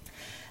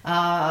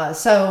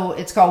 So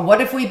it's called What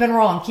If We've Been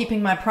Wrong?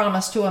 Keeping My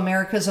Promise to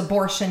America's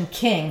Abortion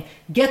King.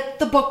 Get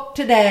the book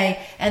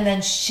today and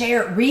then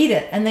read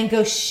it, and then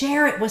go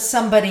share it with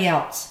somebody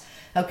else.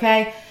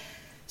 Okay?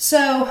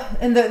 So,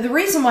 and the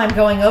reason why I'm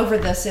going over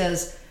this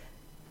is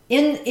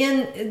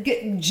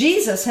in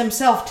Jesus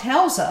himself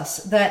tells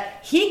us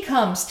that he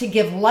comes to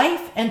give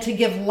life, and to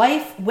give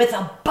life with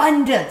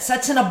abundance.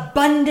 That's an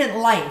abundant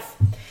life.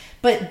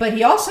 But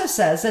he also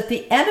says that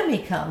the enemy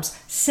comes,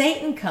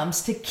 Satan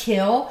comes to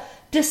kill,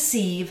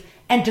 deceive,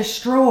 and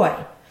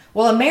destroy.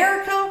 Well,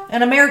 America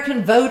and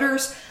American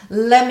voters,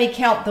 let me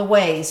count the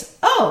ways.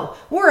 Oh,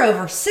 we're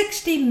over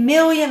 60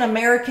 million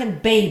American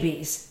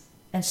babies,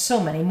 and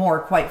so many more,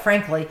 quite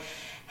frankly,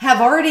 have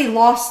already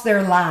lost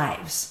their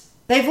lives.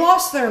 They've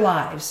lost their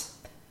lives.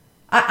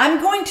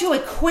 I'm going to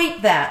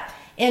equate that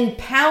in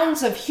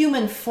pounds of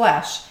human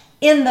flesh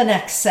in the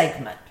next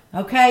segment.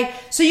 Okay?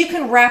 So you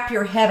can wrap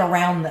your head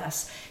around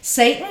this.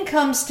 Satan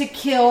comes to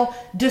kill,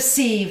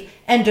 deceive,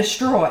 and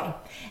destroy.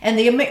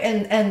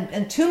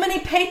 And too many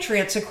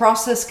patriots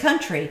across this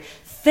country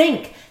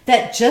think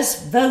that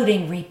just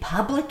voting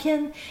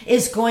Republican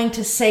is going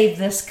to save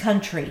this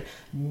country.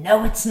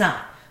 No, it's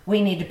not.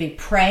 We need to be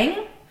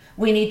praying.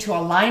 We need to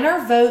align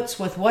our votes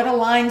with what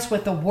aligns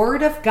with the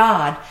Word of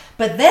God.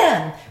 But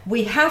then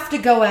we have to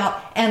go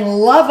out and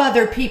love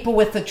other people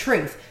with the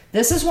truth.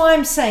 This is why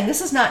I'm saying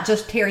this is not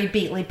just Terry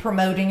Beatley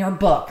promoting her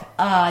book.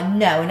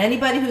 No. And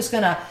anybody who's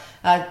going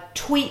to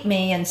tweet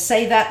me and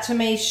say that to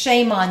me,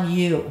 shame on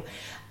you.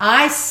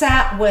 I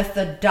sat with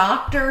the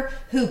doctor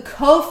who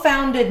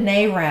co-founded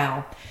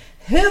NARAL,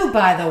 who,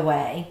 by the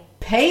way,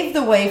 paved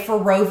the way for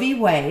Roe v.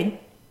 Wade,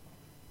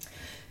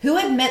 who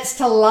admits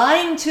to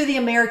lying to the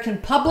American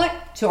public,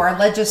 to our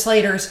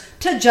legislators,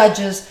 to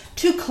judges,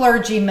 to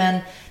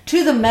clergymen,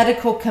 to the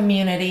medical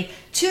community,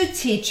 to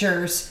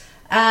teachers,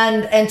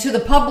 and to the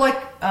public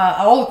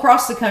all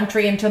across the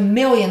country, and to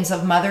millions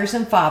of mothers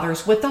and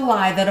fathers with the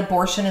lie that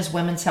abortion is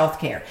women's health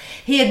care.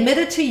 He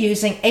admitted to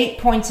using 8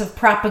 points of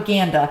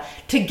propaganda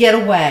to get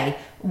away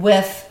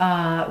with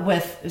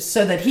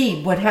so that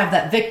he would have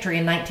that victory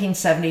in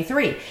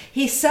 1973.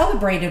 He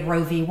celebrated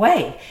Roe v.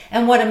 Wade.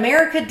 And what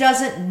America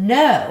doesn't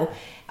know,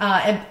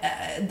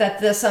 that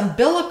this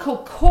umbilical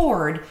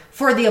cord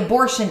for the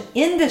abortion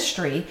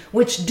industry,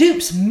 which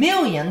dupes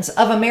millions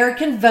of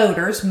American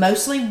voters,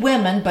 mostly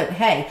women, but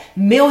hey,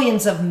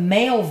 millions of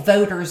male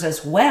voters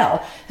as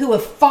well, who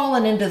have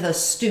fallen into the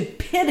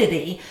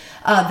stupidity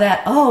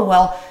that, oh,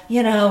 well,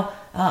 you know,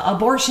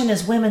 abortion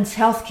is women's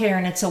health care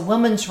and it's a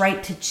woman's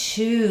right to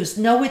choose.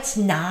 No, it's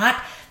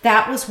not.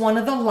 That was one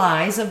of the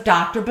lies of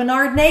Dr.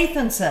 Bernard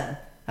Nathanson.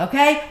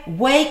 Okay?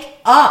 Wake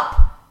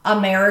up.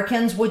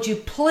 Americans, would you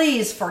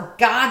please, for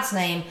God's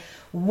name,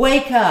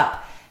 wake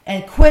up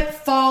and quit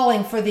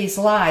falling for these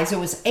lies. It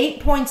was 8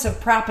 points of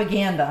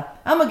propaganda.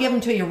 I'm going to give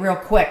them to you real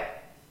quick.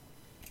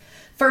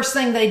 First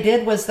thing they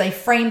did was they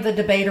framed the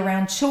debate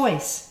around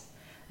choice.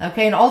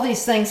 Okay, and all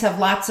these things have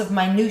lots of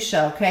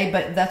minutia, okay,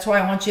 but that's why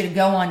I want you to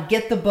go on,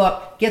 get the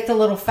book, get the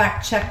little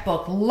fact check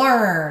book,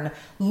 learn,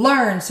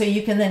 so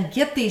you can then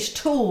get these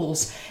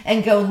tools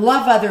and go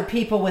love other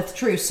people with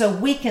truth so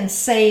we can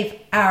save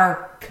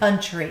our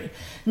country.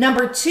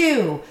 Number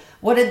two,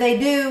 what did they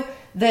do?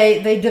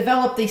 They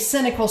develop these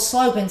cynical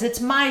slogans.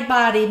 It's my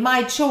body,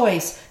 my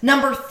choice.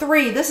 Number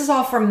 3, this is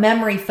all from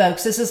memory,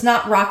 folks. This is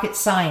not rocket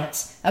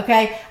science,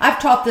 okay? I've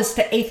taught this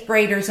to 8th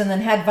graders and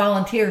then had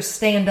volunteers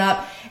stand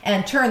up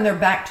and turn their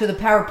back to the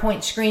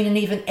PowerPoint screen, and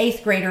even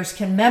 8th graders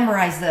can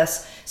memorize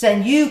this.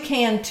 And you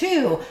can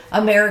too,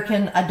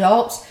 American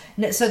adults.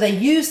 So they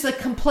use the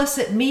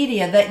complicit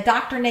media. That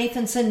Dr.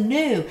 Nathanson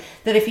knew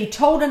that if he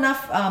told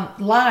enough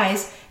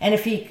lies, and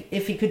if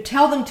he could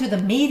tell them to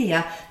the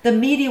media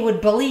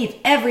would believe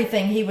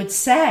everything he would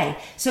say.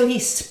 So he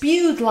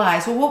spewed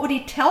lies. Well, what would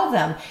he tell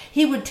them?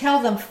 He would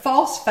tell them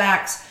false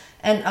facts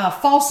and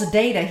false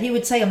data. He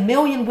would say 1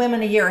 million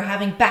women a year are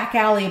having back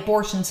alley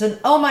abortions, and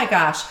oh my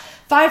gosh,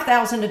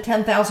 5,000 to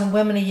 10,000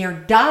 women a year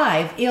die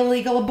of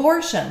illegal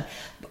abortion.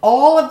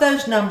 All of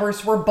those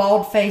numbers were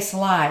bald-faced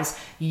lies.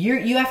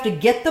 You have to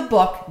get the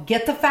book,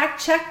 get the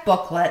fact-check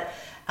booklet,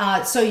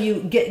 so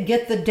you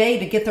get the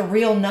data, get the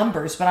real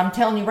numbers. But I'm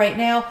telling you right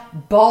now,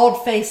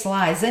 bald-faced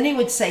lies. Then he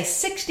would say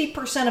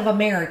 60% of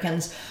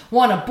Americans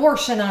want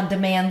abortion on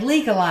demand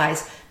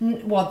legalized.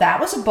 Well, that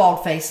was a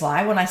bald-faced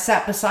lie. When I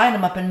sat beside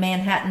him up in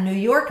Manhattan, New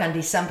York on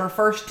December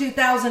 1st,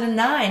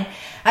 2009,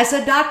 I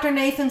said, Dr.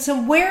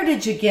 Nathanson, where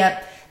did you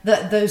get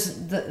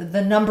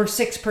the number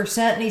 6%?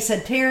 And he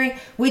said, Terry,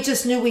 we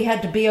just knew we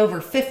had to be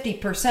over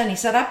 50%. He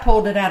said, I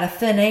pulled it out of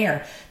thin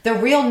air. The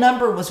real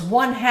number was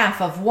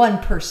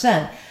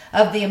 0.5%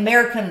 of the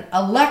American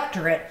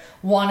electorate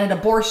wanted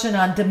abortion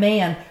on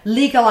demand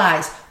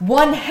legalized.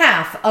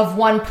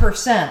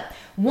 0.5%.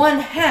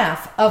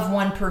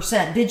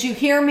 0.5%. Did you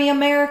hear me,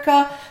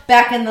 America?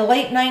 Back in the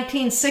late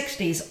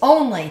 1960s,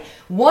 only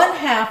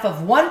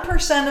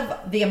 0.5%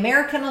 of the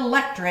American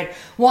electorate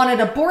wanted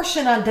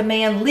abortion on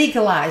demand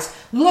legalized.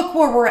 Look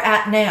where we're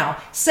at now.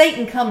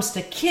 Satan comes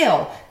to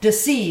kill,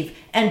 deceive,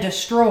 and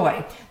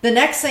destroy. The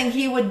next thing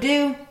he would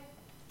do,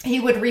 he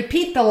would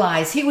repeat the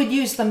lies. He would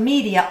use the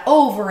media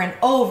over and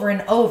over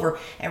and over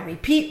and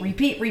repeat,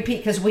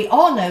 because we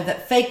all know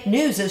that fake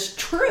news is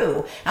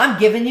true. I'm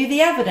giving you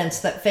the evidence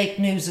that fake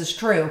news is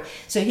true.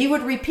 So he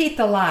would repeat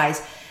the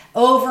lies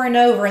over and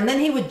over, and then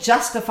he would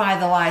justify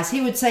the lies. He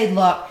would say,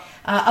 look,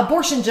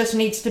 abortion just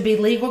needs to be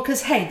legal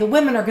because, hey, the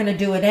women are going to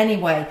do it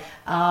anyway.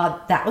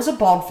 That was a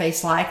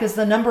bald-faced lie, because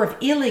the number of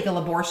illegal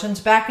abortions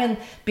back in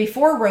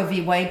before Roe v.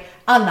 Wade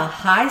on the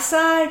high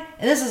side,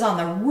 and this is on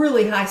the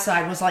really high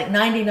side, was like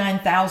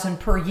 99,000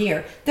 per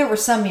year. There were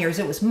some years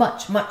it was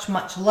much, much,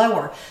 much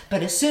lower.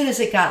 But as soon as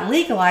it got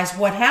legalized,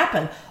 what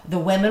happened? The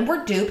women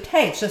were duped.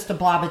 Hey, it's just a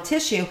blob of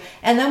tissue.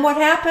 And then what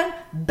happened?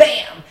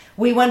 Bam!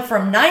 We went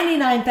from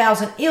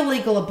 99,000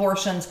 illegal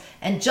abortions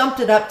and jumped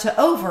it up to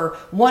over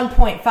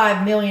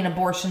 1.5 million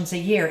abortions a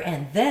year.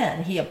 And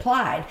then he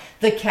applied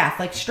the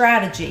Catholic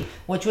strategy,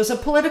 which was a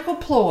political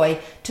ploy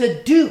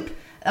to dupe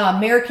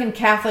American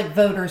Catholic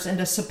voters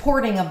into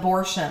supporting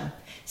abortion.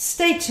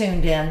 Stay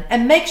tuned in,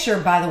 and make sure,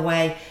 by the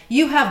way,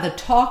 you have the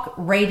Talk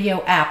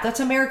Radio app.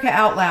 That's America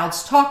Out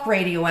Loud's Talk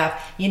Radio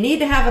app. You need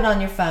to have it on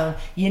your phone.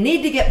 You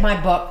need to get my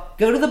book.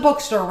 Go to the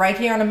bookstore right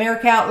here on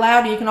America Out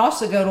Loud. You can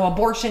also go to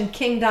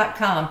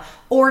abortionking.com.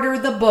 Order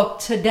the book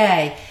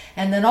today.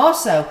 And then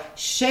also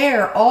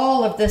share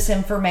all of this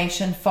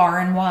information far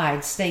and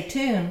wide. Stay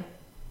tuned.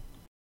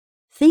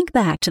 Think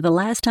back to the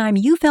last time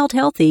you felt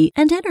healthy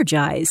and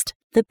energized.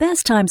 The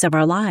best times of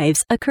our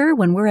lives occur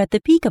when we're at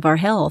the peak of our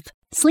health,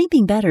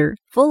 sleeping better,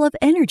 full of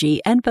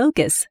energy and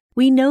focus.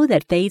 We know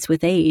that fades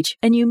with age,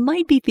 and you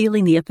might be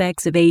feeling the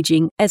effects of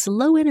aging as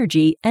low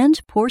energy and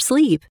poor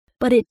sleep.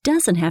 But it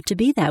doesn't have to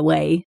be that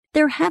way.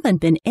 There haven't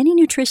been any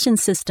nutrition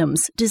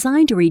systems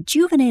designed to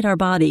rejuvenate our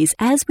bodies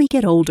as we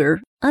get older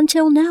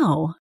until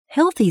now.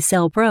 Healthy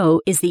Cell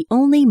Pro is the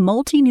only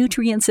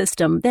multi-nutrient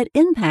system that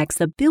impacts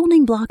the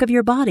building block of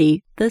your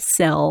body, the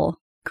cell.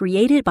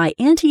 Created by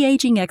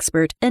anti-aging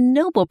expert and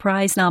Nobel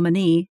Prize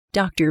nominee,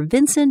 Dr.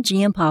 Vincent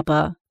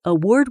Giampapa,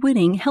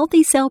 award-winning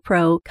Healthy Cell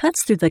Pro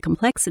cuts through the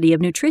complexity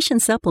of nutrition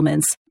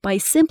supplements by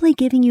simply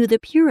giving you the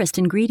purest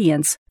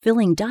ingredients,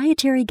 filling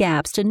dietary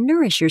gaps to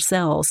nourish your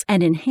cells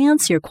and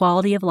enhance your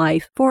quality of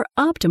life for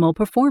optimal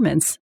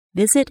performance.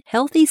 Visit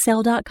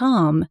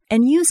healthycell.com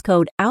and use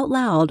code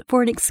OUTLOUD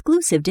for an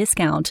exclusive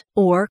discount,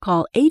 or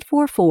call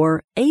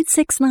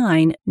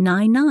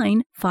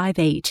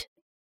 844-869-9958.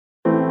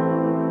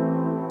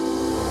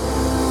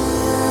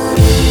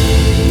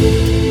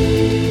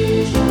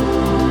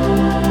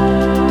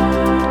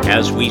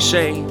 As we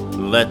say,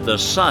 let the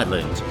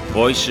silent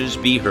voices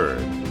be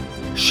heard.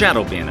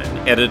 Shadow banning,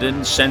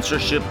 editing,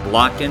 censorship,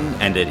 blocking,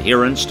 and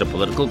adherence to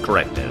political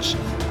correctness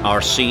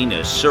are seen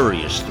as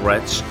serious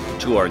threats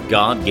to our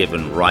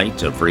God-given right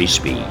to free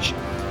speech.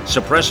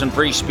 Suppressing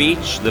free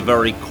speech, the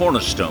very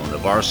cornerstone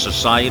of our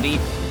society,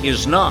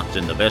 is not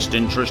in the best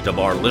interest of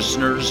our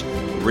listeners,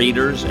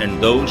 readers,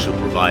 and those who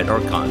provide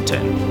our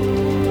content.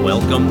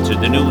 Welcome to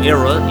the new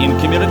era in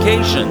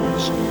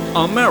communications.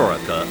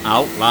 America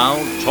Out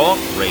Loud Talk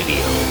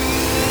Radio.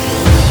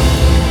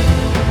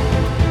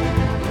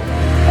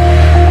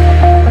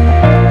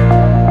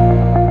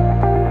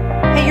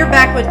 Hey, you're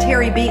back with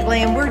Terry Beatley,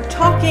 and we're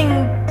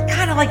talking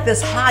kind kind of like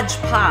this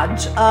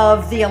hodgepodge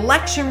of the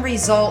election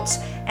results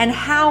and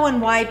how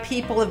and why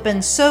people have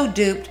been so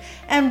duped.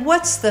 And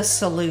what's the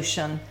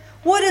solution?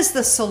 What is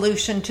the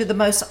solution to the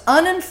most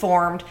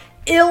uninformed,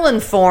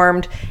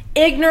 ill-informed,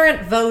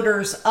 ignorant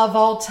voters of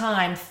all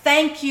time?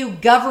 Thank you,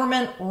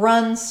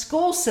 government-run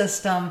school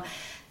system.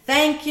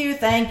 Thank you,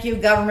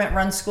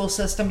 government-run school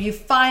system. You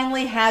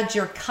finally had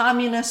your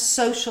communist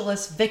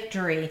socialist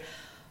victory.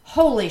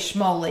 Holy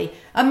schmoly.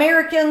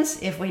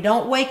 Americans, if we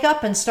don't wake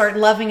up and start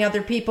loving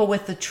other people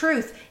with the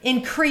truth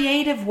in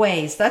creative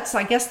ways, that's,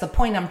 I guess, the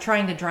point I'm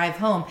trying to drive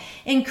home.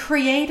 In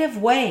creative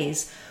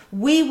ways,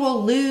 we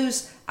will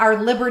lose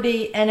our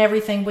liberty and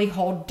everything we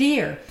hold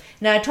dear.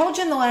 Now, I told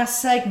you in the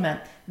last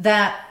segment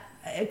that,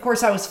 of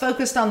course, I was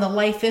focused on the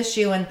life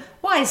issue and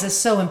why is this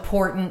so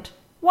important?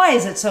 Why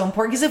is it so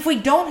important? Because if we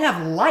don't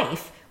have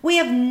life, we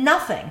have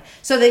nothing.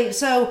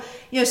 So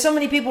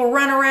many people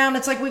run around.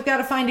 It's like we've got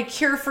to find a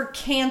cure for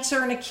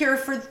cancer and a cure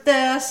for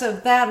this or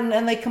that,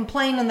 and they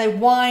complain and they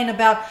whine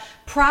about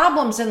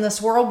problems in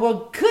this world.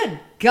 Well, good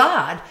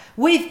God,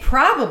 we've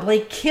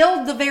probably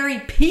killed the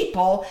very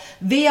people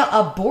via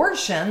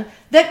abortion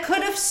that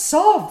could have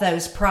solved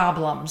those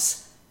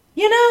problems.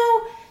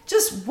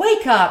 Just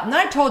wake up. And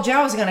I told you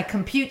I was going to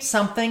compute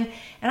something,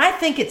 and I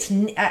think it's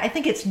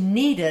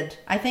needed.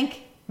 I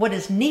think what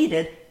is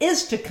needed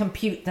is to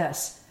compute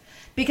this.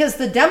 Because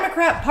the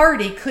Democrat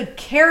Party could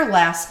care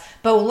less,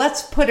 but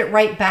let's put it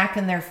right back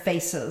in their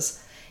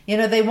faces.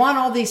 They want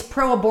all these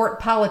pro-abort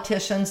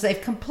politicians.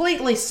 They've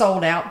completely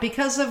sold out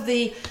because of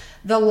the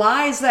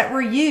lies that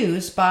were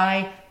used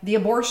by the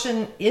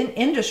abortion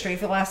industry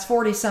for the last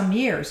 40-some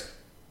years.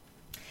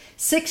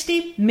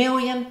 60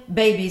 million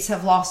babies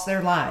have lost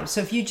their lives.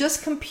 So if you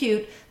just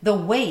compute the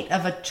weight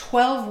of a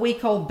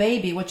 12-week-old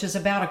baby, which is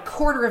about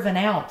 1/4 of an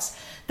ounce,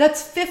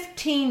 that's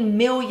 15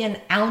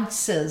 million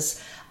ounces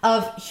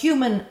of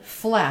human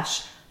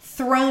flesh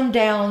thrown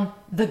down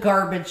the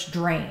garbage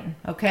drain,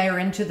 okay, or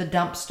into the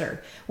dumpster.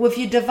 Well, if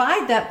you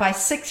divide that by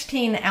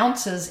 16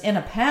 ounces in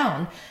a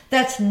pound,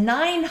 that's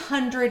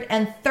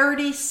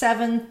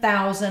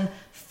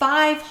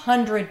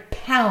 937,500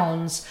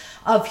 pounds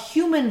of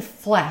human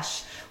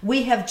flesh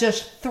we have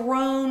just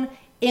thrown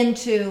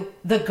into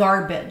the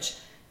garbage.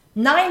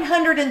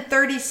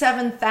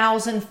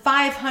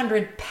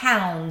 937,500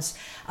 pounds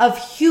of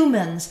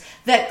humans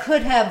that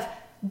could have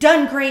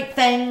done great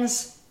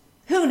things.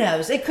 Who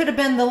knows? It could have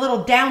been the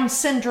little Down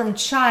syndrome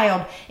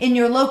child in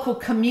your local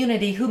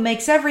community who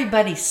makes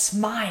everybody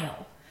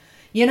smile.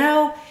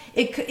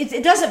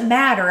 It doesn't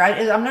matter.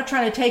 I'm not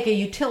trying to take a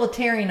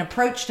utilitarian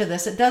approach to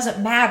this. It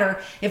doesn't matter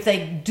if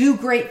they do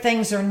great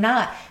things or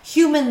not.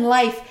 Human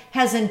life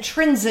has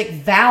intrinsic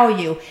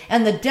value,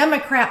 and the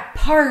Democrat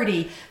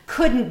Party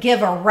couldn't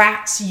give a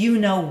rat's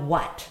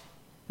you-know-what.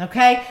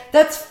 Okay?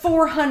 That's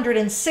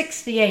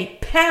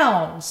 468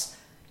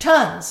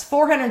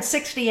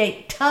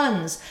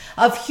 tons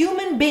of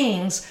human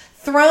beings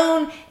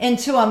thrown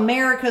into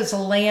America's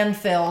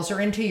landfills or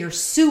into your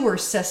sewer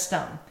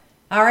system.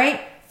 All right?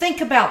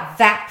 Think about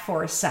that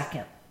for a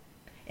second.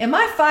 Am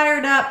I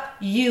fired up?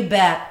 You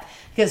bet.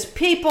 Because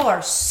people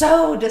are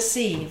so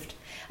deceived.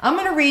 I'm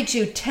going to read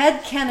you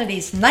Ted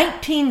Kennedy's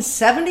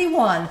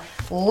 1971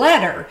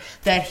 letter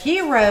that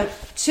he wrote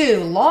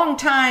to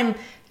longtime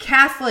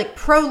Catholic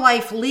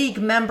Pro-Life League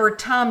member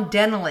Tom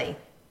Denley.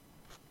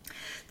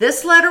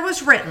 This letter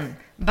was written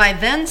by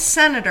then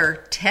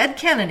Senator Ted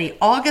Kennedy,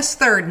 August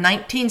 3rd,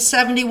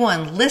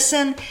 1971.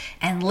 Listen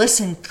and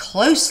listen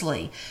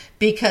closely,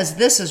 because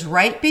this is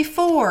right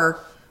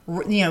before,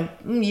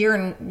 year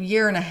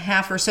and a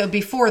half or so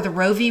before the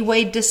Roe v.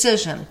 Wade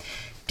decision.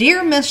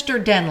 Dear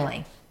Mr.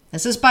 Denley,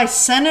 this is by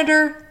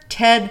Senator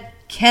Ted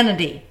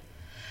Kennedy.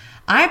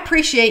 I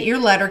appreciate your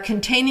letter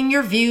containing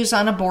your views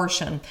on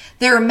abortion.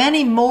 There are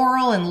many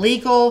moral and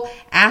legal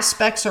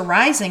aspects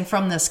arising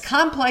from this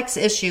complex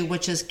issue,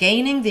 which is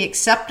gaining the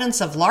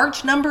acceptance of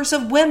large numbers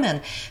of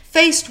women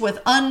faced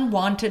with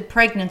unwanted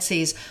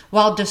pregnancies,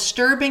 while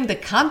disturbing the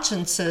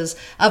consciences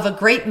of a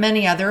great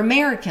many other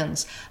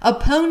Americans.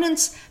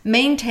 Opponents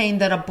maintain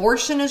that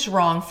abortion is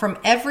wrong from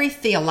every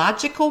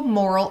theological,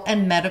 moral,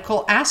 and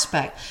medical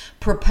aspect.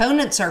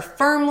 Proponents are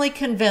firmly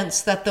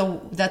convinced that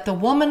the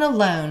woman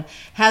alone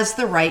has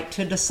the right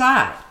to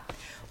decide.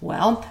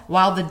 Well,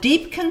 while the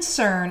deep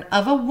concern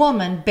of a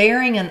woman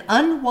bearing an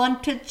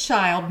unwanted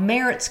child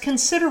merits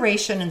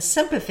consideration and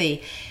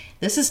sympathy,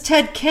 this is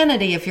Ted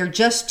Kennedy if you're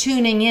just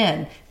tuning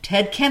in.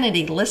 Ted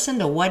Kennedy, listen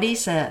to what he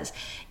says.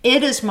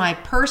 It is my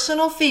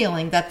personal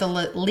feeling that the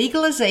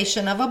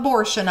legalization of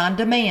abortion on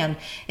demand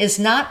is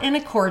not in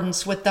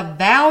accordance with the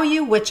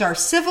value which our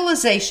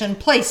civilization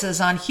places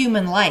on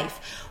human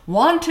life.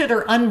 Wanted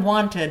or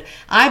unwanted,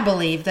 I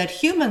believe that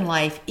human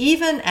life,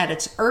 even at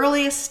its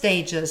earliest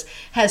stages,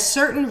 has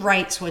certain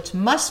rights which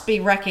must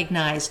be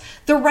recognized.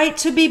 The right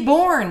to be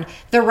born,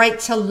 the right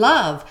to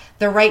love,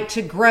 the right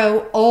to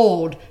grow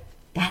old,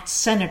 That's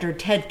Senator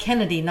Ted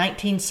Kennedy,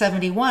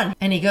 1971.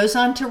 And he goes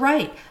on to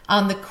write,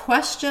 on the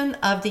question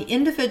of the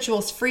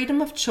individual's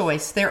freedom of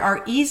choice, there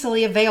are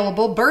easily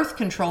available birth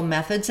control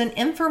methods and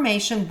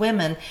information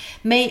women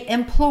may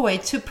employ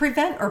to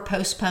prevent or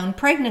postpone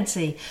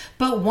pregnancy.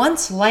 But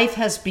once life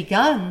has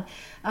begun,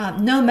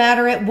 no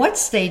matter at what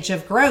stage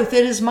of growth,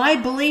 it is my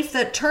belief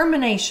that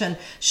termination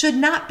should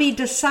not be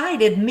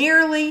decided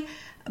merely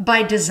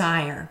by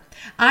desire.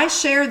 I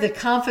share the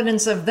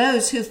confidence of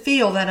those who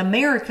feel that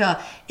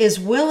America is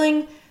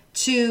willing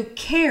to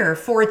care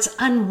for its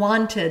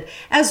unwanted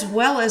as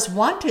well as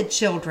wanted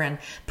children,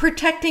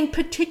 protecting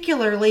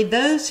particularly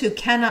those who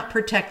cannot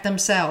protect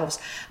themselves.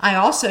 I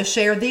also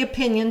share the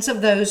opinions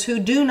of those who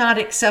do not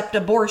accept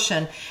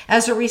abortion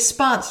as a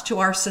response to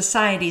our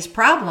society's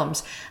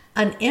problems.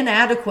 An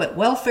inadequate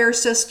welfare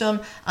system,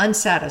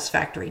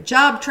 unsatisfactory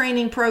job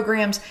training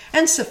programs,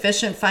 and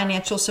sufficient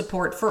financial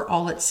support for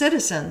all its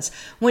citizens.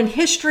 When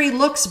history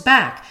looks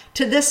back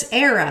to this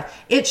era,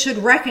 it should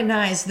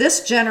recognize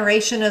this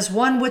generation as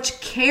one which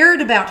cared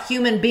about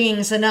human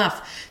beings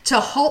enough to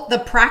halt the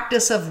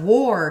practice of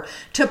war,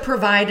 to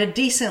provide a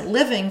decent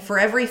living for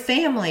every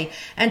family,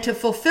 and to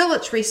fulfill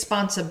its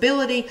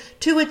responsibility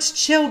to its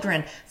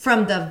children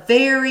from the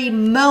very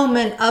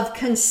moment of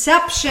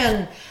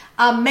conception.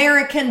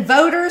 American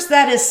voters,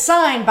 that is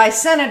signed by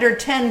Senator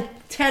Ted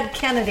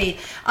Kennedy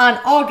on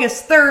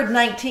August 3rd,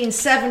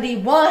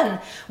 1971.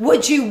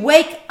 Would you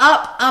wake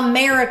up,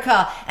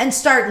 America, and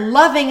start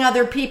loving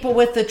other people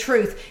with the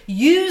truth?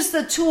 Use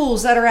the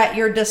tools that are at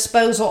your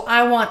disposal.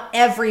 I want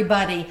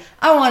everybody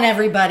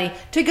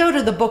to go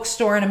to the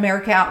bookstore in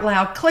America Out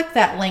Loud, click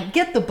that link,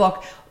 get the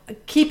book,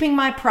 Keeping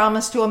My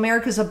Promise to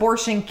America's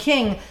Abortion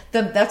King.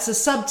 That's the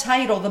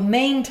subtitle. The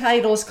main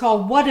title is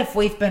called What If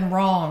We've Been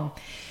Wrong?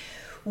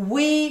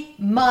 We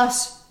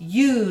must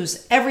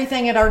use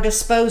everything at our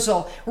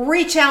disposal.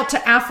 Reach out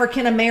to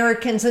African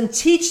Americans and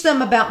teach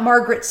them about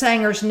Margaret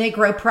Sanger's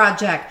Negro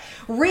Project.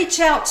 Reach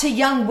out to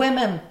young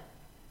women.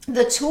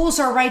 The tools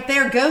are right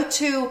there. Go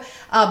to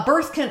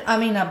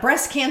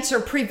Breast Cancer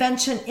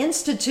Prevention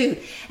Institute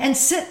and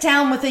sit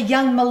down with a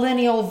young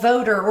millennial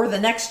voter or the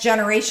next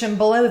generation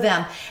below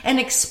them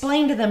and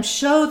explain to them,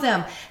 show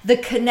them the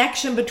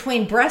connection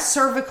between breast,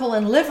 cervical,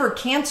 and liver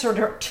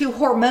cancer to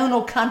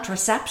hormonal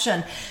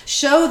contraception.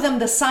 Show them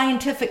the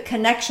scientific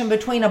connection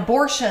between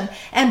abortion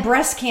and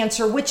breast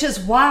cancer, which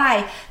is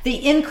why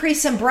the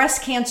increase in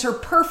breast cancer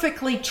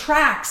perfectly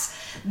tracks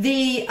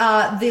the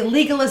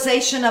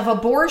legalization of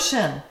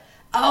abortion.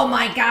 Oh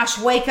my gosh,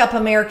 wake up,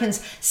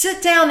 Americans.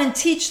 Sit down and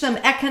teach them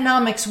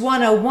Economics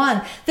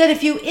 101, that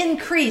if you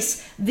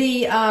increase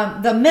the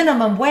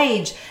minimum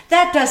wage,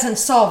 that doesn't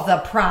solve the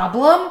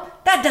problem.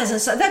 That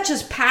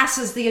just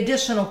passes the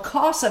additional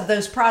cost of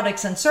those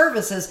products and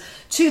services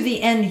to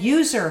the end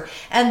user.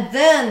 And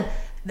then,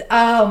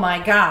 oh my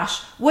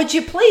gosh, would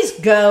you please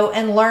go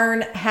and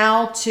learn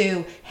how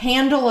to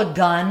handle a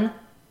gun?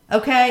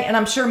 Okay, and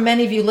I'm sure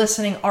many of you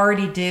listening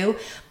already do,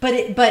 but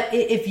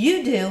if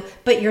you do,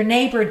 but your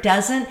neighbor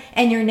doesn't,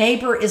 and your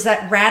neighbor is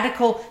that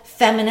radical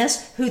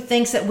feminist who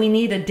thinks that we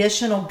need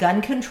additional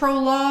gun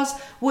control laws,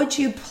 would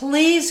you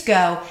please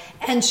go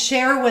and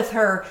share with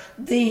her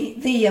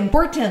the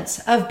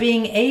importance of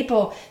being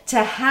able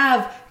to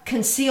have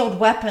concealed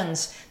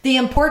weapons, the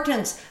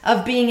importance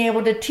of being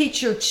able to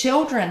teach your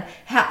children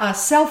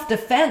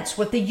self-defense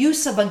with the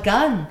use of a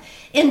gun.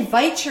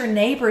 Invite your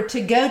neighbor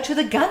to go to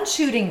the gun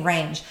shooting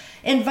range.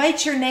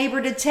 Invite your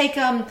neighbor to take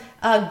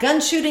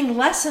gun shooting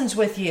lessons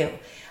with you.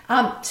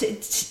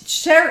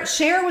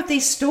 Share with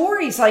these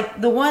stories,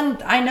 like the one,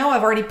 I know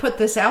I've already put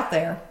this out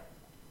there.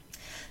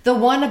 The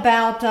one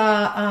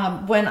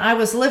about when I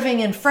was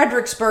living in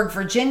Fredericksburg,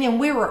 Virginia, and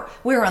we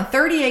were on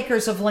 30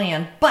 acres of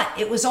land, but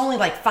it was only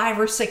like 5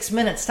 or 6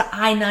 minutes to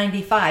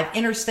I-95,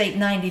 Interstate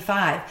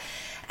 95.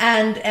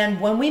 And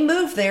when we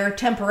moved there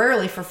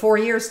temporarily for 4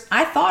 years,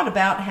 I thought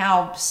about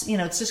how,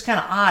 it's just kind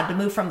of odd to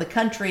move from the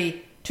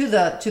country to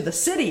the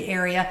city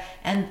area,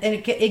 and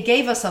it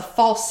gave us a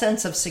false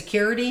sense of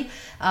security,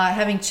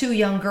 having 2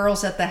 young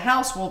girls at the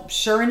house. Well,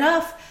 sure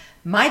enough,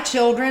 my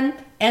children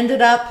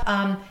ended up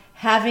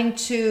having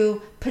to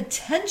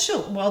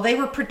they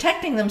were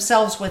protecting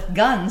themselves with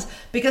guns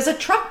because a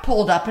truck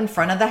pulled up in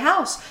front of the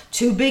house.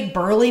 2 big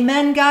burly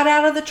men got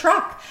out of the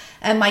truck,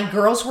 and my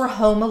girls were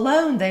home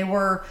alone.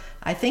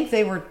 I think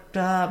they were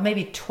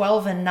maybe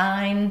 12 and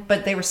 9,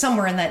 but they were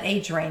somewhere in that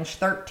age range,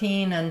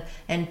 13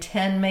 and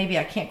 10 maybe,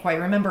 I can't quite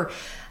remember.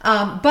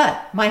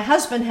 But my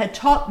husband had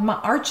taught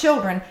our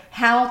children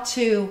how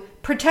to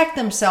protect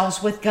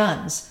themselves with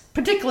guns.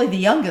 Particularly the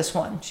youngest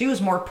one. She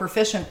was more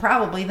proficient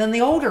probably than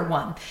the older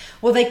one.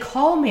 Well, they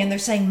call me and they're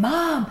saying,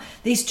 Mom,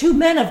 these 2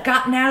 men have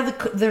gotten out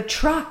of their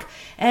truck,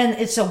 and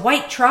it's a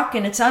white truck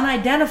and it's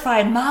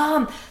unidentified.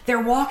 Mom,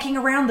 they're walking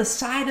around the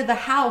side of the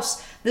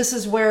house. This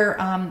is where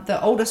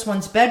the oldest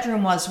one's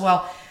bedroom was.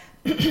 Well,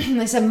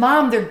 they said,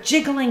 Mom, they're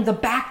jiggling the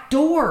back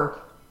door.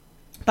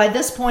 By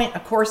this point,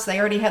 of course, they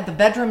already had the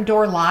bedroom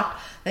door locked.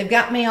 They've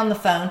got me on the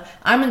phone.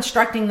 I'm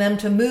instructing them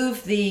to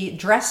move the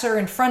dresser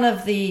in front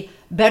of the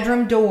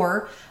bedroom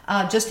door,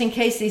 just in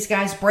case these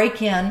guys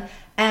break in.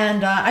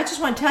 And I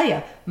just want to tell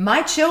you,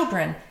 my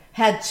children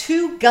had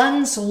 2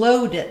 guns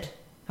loaded.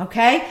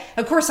 Okay?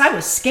 Of course, I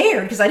was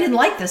scared because I didn't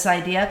like this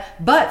idea,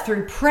 but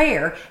through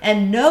prayer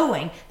and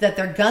knowing that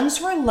their guns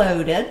were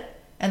loaded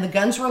and the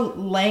guns were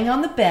laying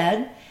on the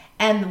bed,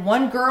 and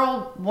one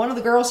of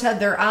the girls had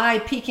their eye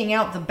peeking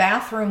out the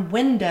bathroom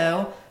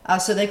window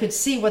so they could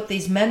see what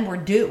these men were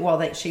doing.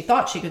 Well, she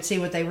thought she could see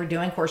what they were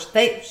doing. Of course,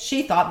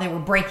 she thought they were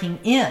breaking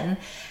in.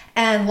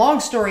 And long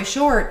story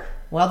short,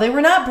 well, they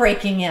were not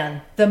breaking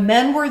in. The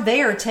men were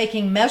there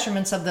taking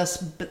measurements of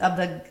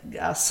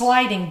the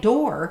sliding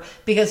door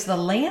because the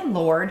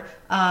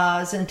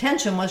landlord's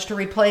intention was to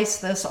replace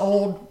this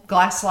old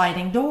glass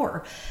sliding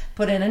door,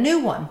 put in a new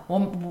one.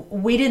 Well,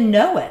 we didn't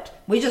know it.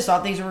 We just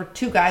thought these were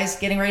 2 guys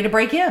getting ready to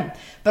break in.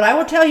 But I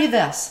will tell you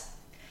this,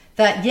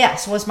 that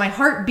yes, was my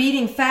heart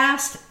beating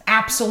fast?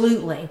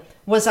 Absolutely.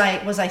 Was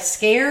I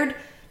scared?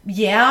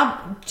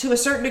 Yeah, to a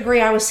certain degree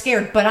I was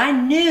scared, but I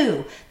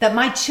knew that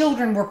my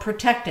children were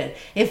protected.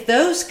 If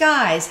those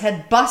guys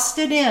had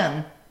busted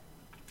in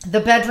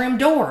the bedroom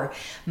door,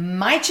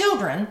 my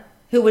children,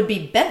 who would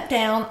be bent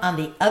down on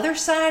the other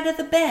side of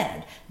the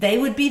bed, they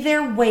would be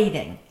there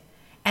waiting,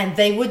 and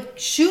they would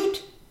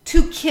shoot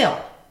to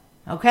kill.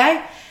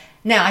 Okay?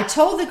 Now, I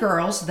told the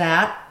girls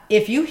that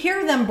if you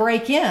hear them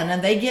break in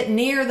and they get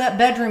near that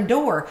bedroom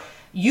door,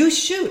 you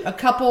shoot a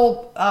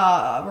couple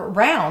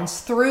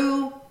rounds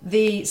through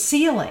the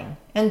ceiling,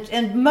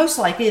 and most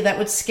likely that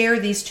would scare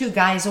these 2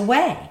 guys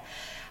away.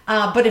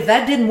 But if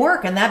that didn't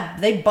work and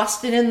that they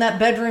busted in that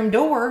bedroom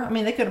door, I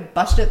mean, they could have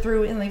busted it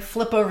through and they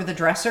flip over the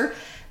dresser.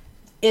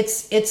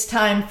 It's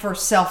time for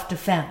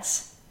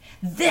self-defense.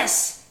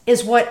 This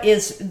is what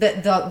is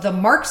the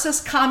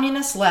Marxist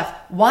communist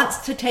left wants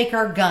to take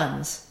our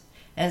guns,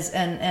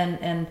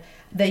 and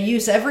they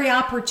use every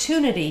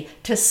opportunity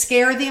to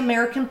scare the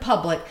American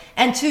public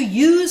and to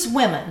use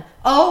women.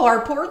 Oh,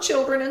 our poor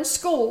children in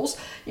schools,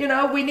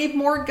 we need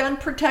more gun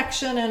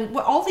protection and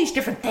all these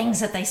different things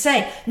that they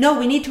say. No,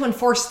 we need to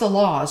enforce the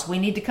laws. We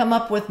need to come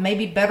up with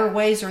maybe better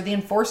ways or the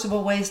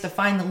enforceable ways to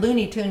find the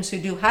Looney Tunes who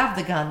do have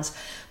the guns.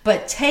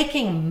 But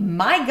taking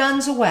my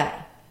guns away,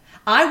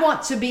 I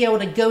want to be able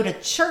to go to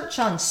church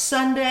on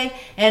Sunday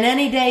and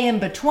any day in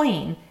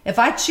between, if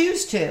I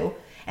choose to,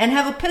 and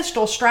have a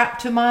pistol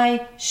strapped to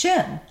my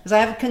shin because I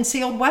have a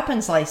concealed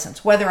weapons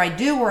license. Whether I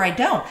do or I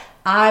don't,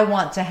 I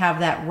want to have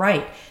that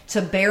right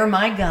to bear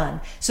my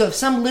gun. So if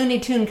some Looney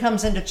Tune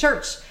comes into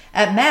church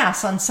at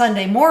Mass on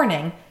Sunday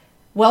morning,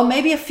 well,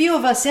 maybe a few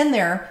of us in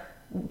there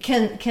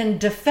can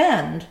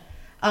defend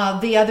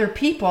the other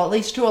people, at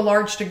least to a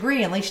large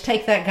degree, at least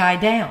take that guy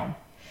down.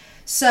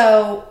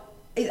 So,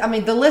 I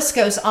mean, the list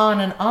goes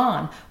on and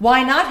on.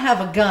 Why not have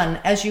a gun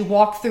as you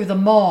walk through the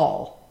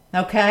mall?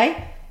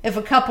 Okay? If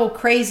a couple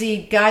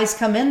crazy guys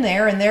come in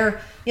there and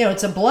they're,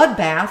 it's a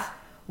bloodbath,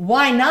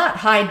 why not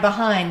hide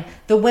behind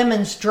the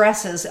women's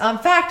dresses? In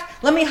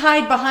fact, let me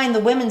hide behind the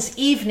women's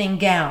evening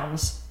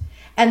gowns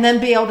and then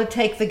be able to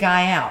take the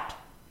guy out.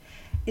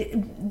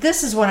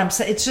 This is what I'm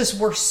saying. It's just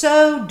we're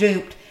so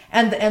duped.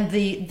 And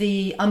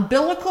the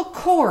umbilical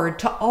cord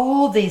to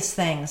all these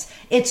things,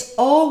 it's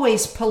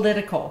always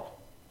political.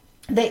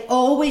 They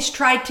always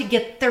try to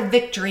get their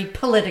victory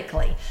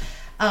politically.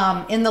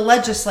 In the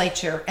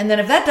legislature. And then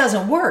if that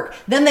doesn't work,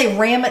 then they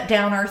ram it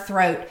down our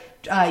throat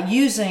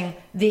using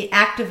the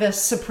activist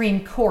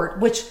Supreme Court,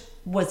 which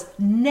was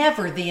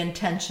never the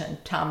intention.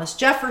 Thomas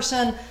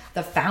Jefferson,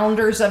 the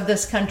founders of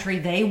this country,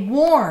 they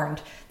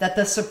warned that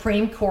the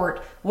Supreme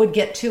Court would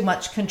get too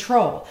much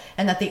control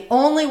and that the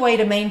only way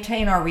to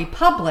maintain our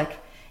republic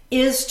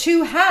is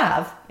to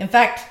have, in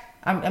fact,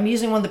 I'm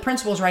using one of the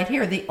principles right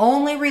here, the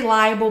only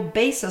reliable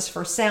basis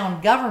for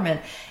sound government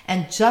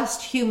and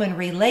just human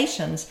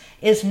relations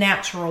is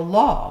natural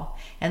law.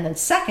 And then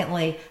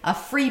secondly, a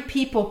free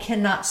people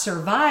cannot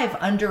survive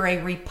under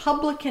a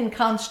Republican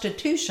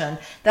Constitution.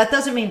 That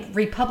doesn't mean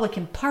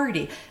Republican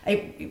Party,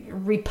 a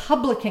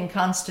Republican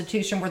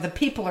Constitution where the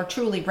people are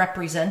truly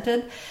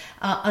represented,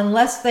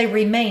 unless they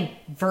remain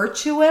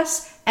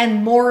virtuous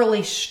and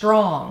morally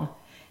strong.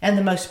 And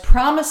the most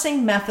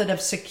promising method of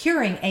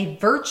securing a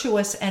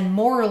virtuous and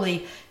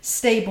morally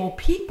stable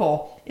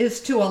people is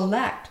to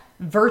elect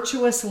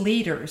virtuous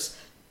leaders.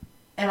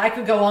 And I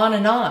could go on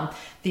and on.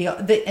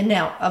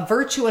 Now, a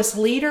virtuous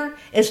leader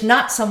is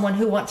not someone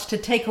who wants to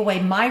take away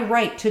my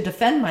right to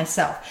defend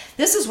myself.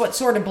 This is what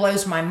sort of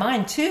blows my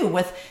mind, too,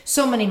 with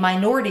so many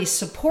minorities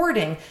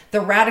supporting the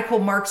radical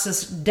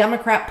Marxist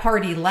Democrat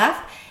Party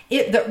left.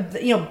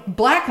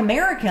 Black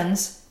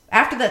Americans,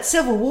 after that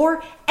Civil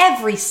War,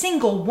 every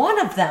single one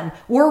of them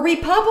were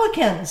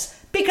Republicans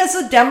because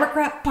the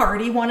Democrat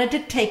Party wanted to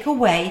take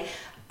away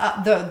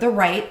the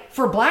right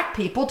for black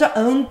people to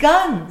own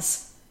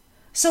guns.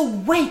 So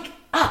wake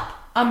up,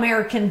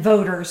 American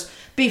voters,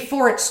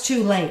 before it's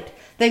too late.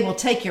 They will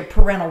take your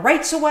parental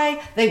rights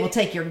away. They will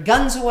take your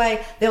guns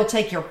away. They'll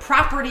take your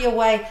property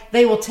away.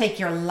 They will take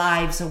your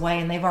lives away.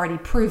 And they've already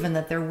proven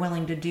that they're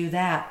willing to do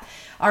that.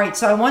 All right,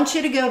 so I want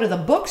you to go to the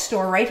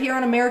bookstore right here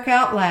on America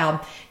Out Loud.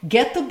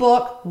 Get the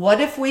book,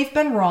 What If We've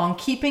Been Wrong?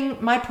 Keeping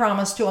My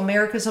Promise to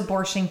America's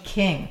Abortion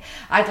King.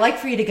 I'd like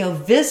for you to go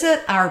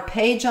visit our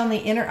page on the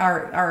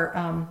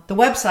the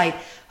website,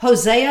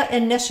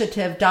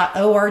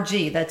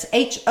 hoseainitiative.org. That's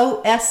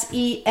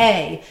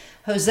HOSEA,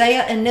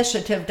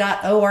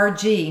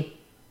 hoseainitiative.org.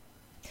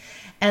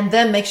 And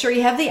then make sure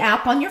you have the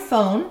app on your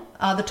phone,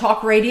 the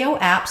Talk Radio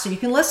app, so you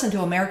can listen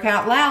to America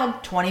Out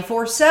Loud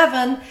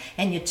 24/7,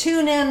 and you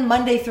tune in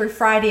Monday through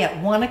Friday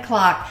at 1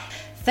 o'clock.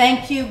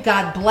 Thank you.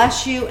 God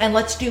bless you. And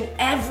let's do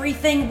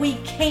everything we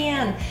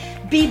can.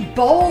 Be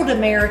bold,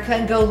 America,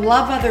 and go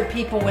love other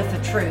people with the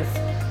truth.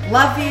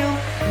 Love you.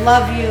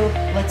 Love you.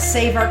 Let's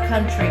save our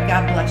country.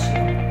 God bless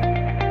you.